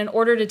do. And in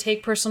order to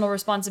take personal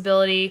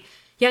responsibility,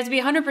 you have to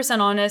be 100%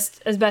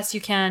 honest as best you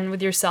can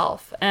with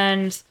yourself.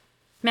 And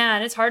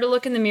man, it's hard to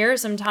look in the mirror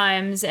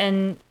sometimes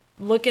and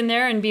look in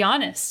there and be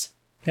honest.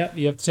 Yeah,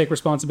 you have to take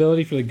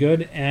responsibility for the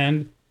good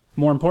and,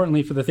 more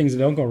importantly, for the things that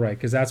don't go right,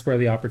 because that's where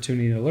the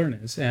opportunity to learn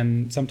is.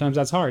 And sometimes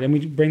that's hard. And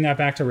we bring that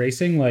back to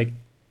racing. Like,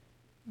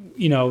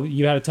 you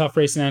had a tough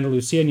race in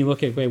Andalusia, and you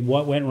look at, wait,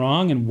 what went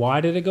wrong and why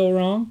did it go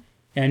wrong?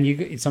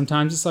 And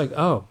sometimes it's like,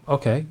 oh,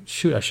 okay,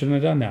 shoot, I shouldn't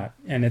have done that.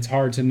 And it's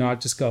hard to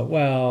not just go,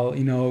 well,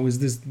 it was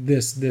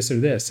this, or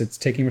this. It's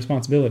taking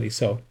responsibility.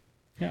 So,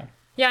 yeah.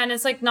 Yeah, and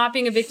it's like not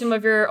being a victim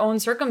of your own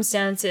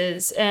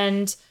circumstances.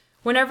 And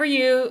whenever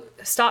you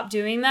stop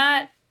doing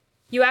that,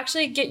 you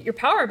actually get your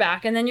power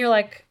back. And then you're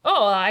like,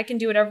 oh, I can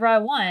do whatever I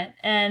want.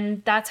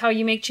 And that's how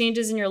you make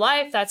changes in your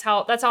life. That's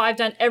how I've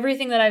done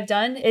everything that I've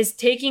done, is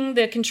taking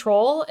the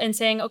control and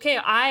saying, okay,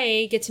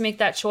 I get to make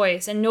that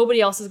choice and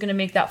nobody else is going to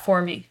make that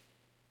for me.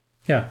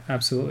 Yeah,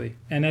 absolutely.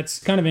 And that's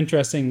kind of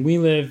interesting.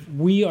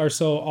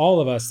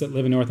 All of us that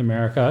live in North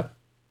America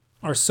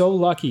are so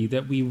lucky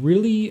that we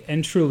really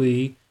and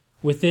truly,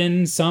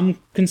 within some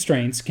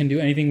constraints, can do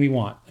anything we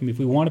want. I mean, if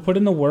we want to put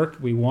in the work,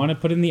 we want to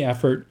put in the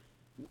effort,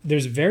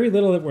 there's very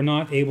little that we're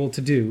not able to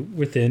do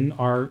within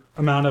our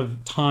amount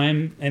of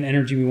time and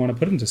energy we want to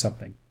put into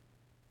something.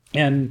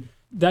 And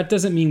that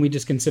doesn't mean we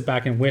just can sit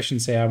back and wish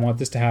and say, I want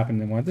this to happen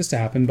and want this to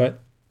happen. But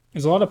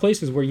there's a lot of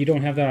places where you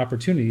don't have that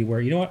opportunity, where,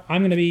 you know what,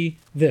 I'm going to be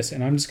this,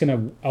 and I'm just going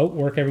to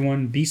outwork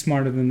everyone, be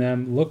smarter than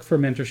them, look for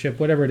mentorship,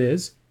 whatever it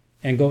is,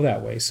 and go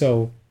that way.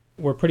 So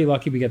we're pretty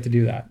lucky we get to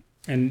do that.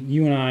 And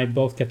you and I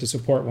both get to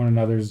support one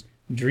another's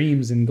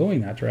dreams in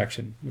going that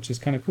direction, which is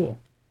kind of cool.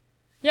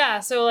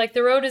 Yeah, so like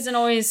the road isn't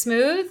always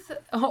smooth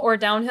or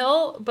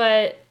downhill,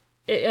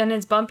 and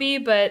it's bumpy,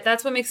 but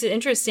that's what makes it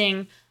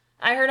interesting.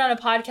 I heard on a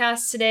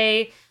podcast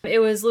today, it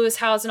was Lewis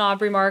Howes and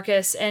Aubrey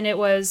Marcus, and it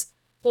was,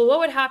 well, what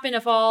would happen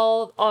if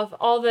all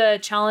the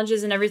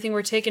challenges and everything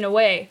were taken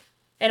away?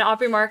 And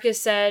Aubrey Marcus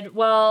said,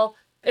 well,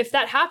 if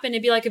that happened,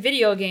 it'd be like a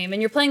video game,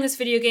 and you're playing this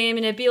video game,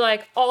 and it'd be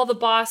like all the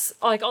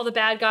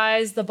bad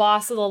guys, the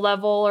boss of the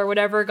level or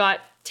whatever got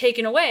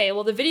taken away.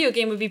 Well, the video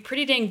game would be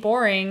pretty dang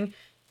boring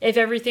if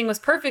everything was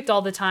perfect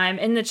all the time,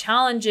 and the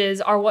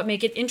challenges are what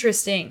make it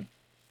interesting.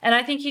 And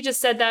I think he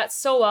just said that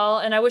so well,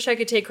 and I wish I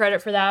could take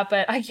credit for that,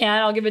 but I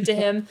can't. I'll give it to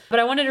him. But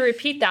I wanted to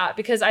repeat that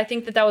because I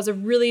think that was a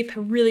really,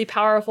 really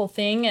powerful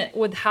thing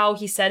with how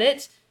he said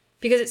it,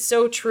 because it's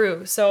so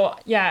true. So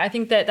yeah, I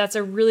think that's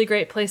a really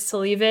great place to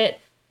leave it.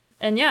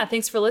 And yeah,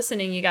 thanks for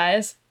listening, you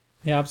guys.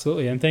 Yeah,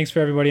 absolutely. And thanks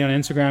for everybody on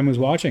Instagram who's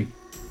watching.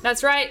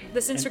 That's right.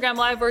 This Instagram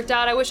Live worked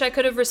out. I wish I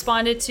could have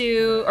responded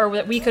to, or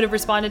that we could have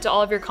responded to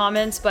all of your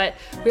comments, but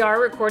we are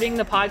recording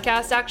the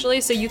podcast actually,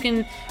 so you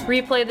can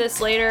replay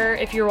this later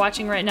if you're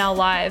watching right now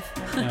live.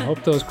 I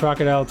hope those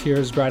crocodile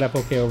tears dried up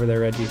okay over there,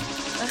 Reggie.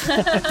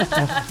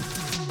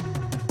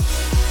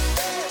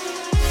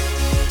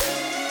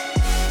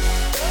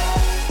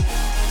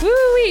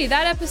 Woo-wee!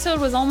 That episode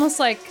was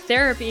almost like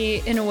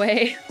therapy in a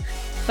way.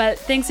 But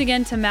thanks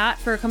again to Matt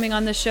for coming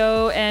on the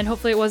show, and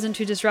hopefully it wasn't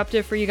too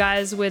disruptive for you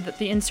guys with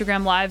the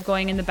Instagram Live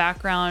going in the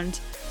background.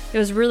 It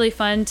was really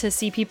fun to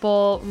see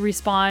people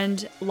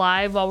respond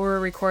live while we were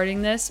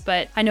recording this,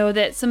 but I know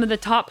that some of the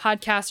top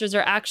podcasters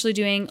are actually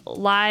doing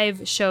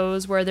live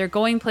shows where they're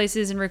going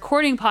places and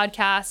recording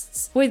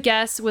podcasts with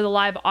guests with a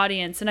live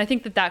audience, and I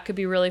think that could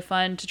be really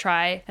fun to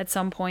try at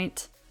some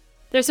point.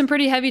 There's some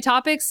pretty heavy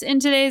topics in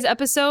today's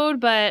episode,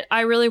 but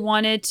I really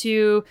wanted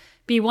to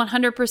be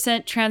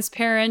 100%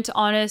 transparent,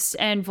 honest,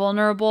 and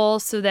vulnerable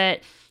so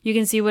that you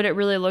can see what it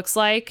really looks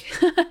like.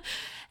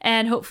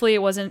 And hopefully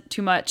it wasn't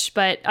too much,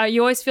 but you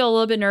always feel a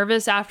little bit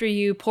nervous after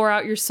you pour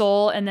out your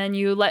soul and then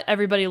you let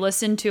everybody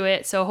listen to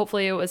it. So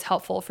hopefully it was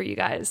helpful for you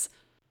guys.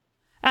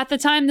 At the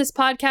time this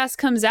podcast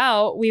comes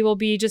out, we will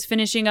be just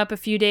finishing up a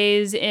few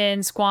days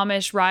in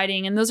Squamish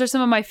riding. And those are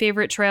some of my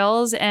favorite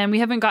trails. And we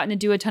haven't gotten to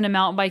do a ton of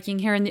mountain biking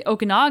here in the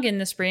Okanagan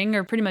this spring,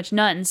 or pretty much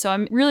none. So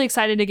I'm really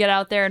excited to get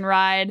out there and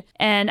ride.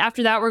 And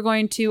after that, we're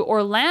going to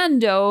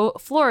Orlando,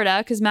 Florida,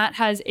 because Matt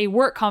has a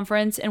work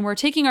conference and we're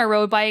taking our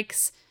road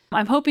bikes.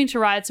 I'm hoping to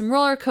ride some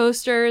roller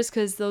coasters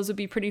because those would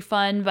be pretty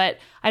fun, but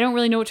I don't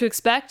really know what to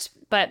expect.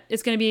 But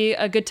it's going to be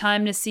a good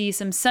time to see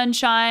some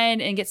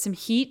sunshine and get some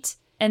heat.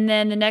 And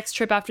then the next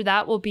trip after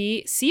that will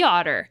be Sea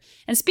Otter.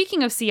 And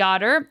speaking of Sea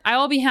Otter, I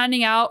will be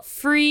handing out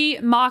free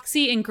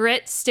Moxie and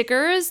Grit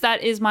stickers.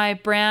 That is my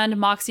brand,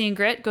 Moxie and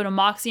Grit. Go to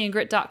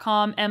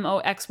moxieandgrit.com,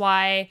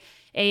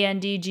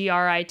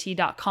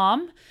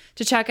 moxyandgrit.com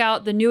to check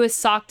out the newest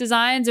sock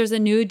designs. There's a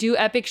new Do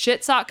Epic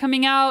Shit sock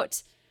coming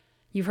out.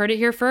 You've heard it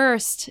here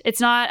first.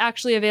 It's not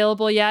actually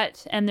available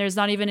yet, and there's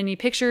not even any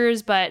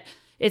pictures, but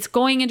it's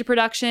going into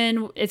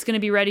production. It's going to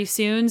be ready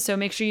soon. So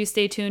make sure you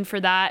stay tuned for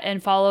that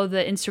and follow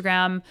the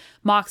Instagram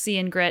Moxie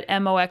and Grit,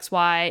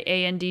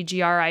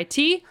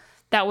 MOXYANDGRIT.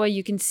 That way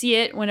you can see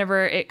it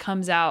whenever it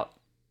comes out.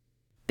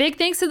 Big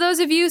thanks to those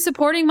of you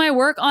supporting my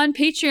work on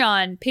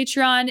Patreon.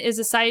 Patreon is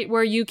a site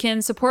where you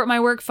can support my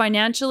work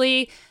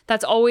financially.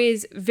 That's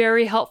always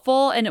very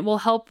helpful, and it will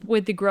help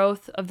with the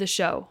growth of the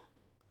show.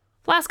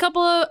 Last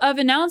couple of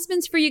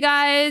announcements for you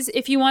guys.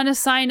 If you want to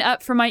sign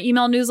up for my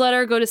email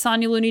newsletter, go to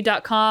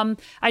sonyalooney.com.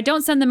 I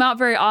don't send them out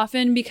very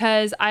often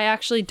because I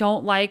actually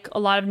don't like a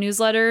lot of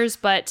newsletters,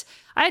 but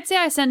I'd say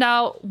I send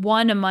out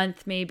one a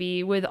month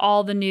maybe with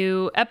all the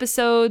new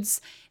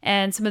episodes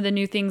and some of the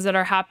new things that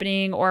are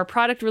happening or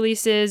product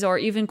releases or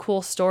even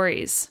cool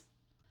stories.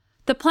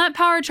 The Plant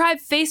Powered Tribe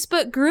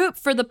Facebook group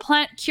for the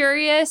plant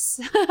curious.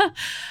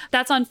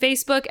 That's on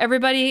Facebook.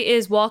 Everybody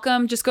is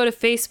welcome. Just go to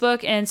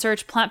Facebook and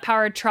search Plant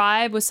Powered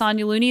Tribe with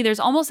Sonya Looney. There's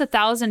almost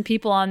 1,000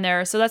 people on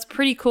there, so that's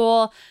pretty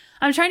cool.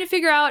 I'm trying to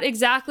figure out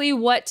exactly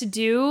what to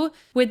do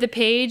with the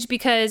page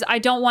because I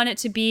don't want it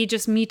to be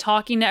just me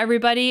talking to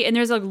everybody. And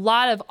there's a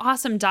lot of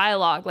awesome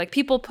dialogue, like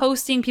people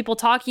posting, people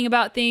talking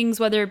about things,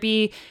 whether it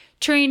be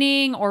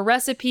training or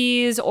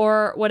recipes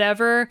or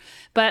whatever.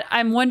 But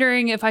I'm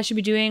wondering if I should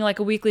be doing like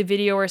a weekly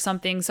video or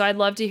something. So I'd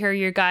love to hear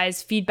your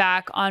guys'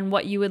 feedback on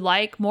what you would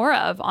like more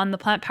of on the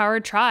Plant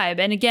Powered Tribe.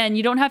 And again,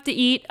 you don't have to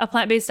eat a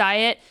plant-based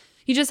diet.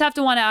 You just have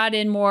to want to add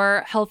in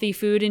more healthy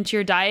food into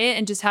your diet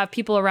and just have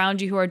people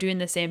around you who are doing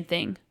the same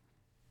thing.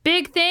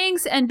 Big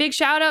thanks and big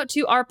shout out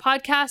to our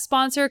podcast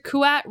sponsor,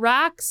 Kuat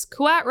Racks.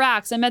 Kuat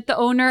Racks. I met the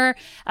owner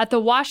at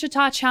the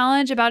Washita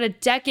Challenge about a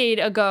decade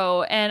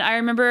ago. And I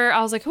remember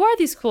I was like, who are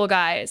these cool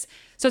guys?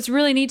 So it's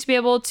really neat to be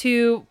able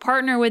to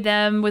partner with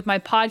them with my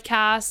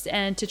podcast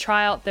and to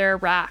try out their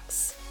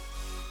racks.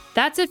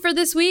 That's it for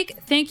this week.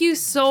 Thank you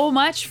so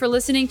much for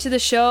listening to the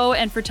show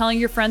and for telling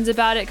your friends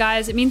about it,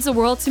 guys. It means the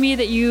world to me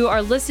that you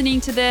are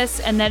listening to this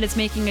and that it's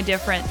making a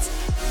difference.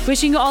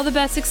 Wishing you all the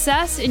best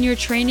success in your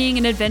training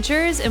and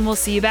adventures, and we'll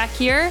see you back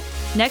here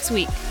next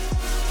week.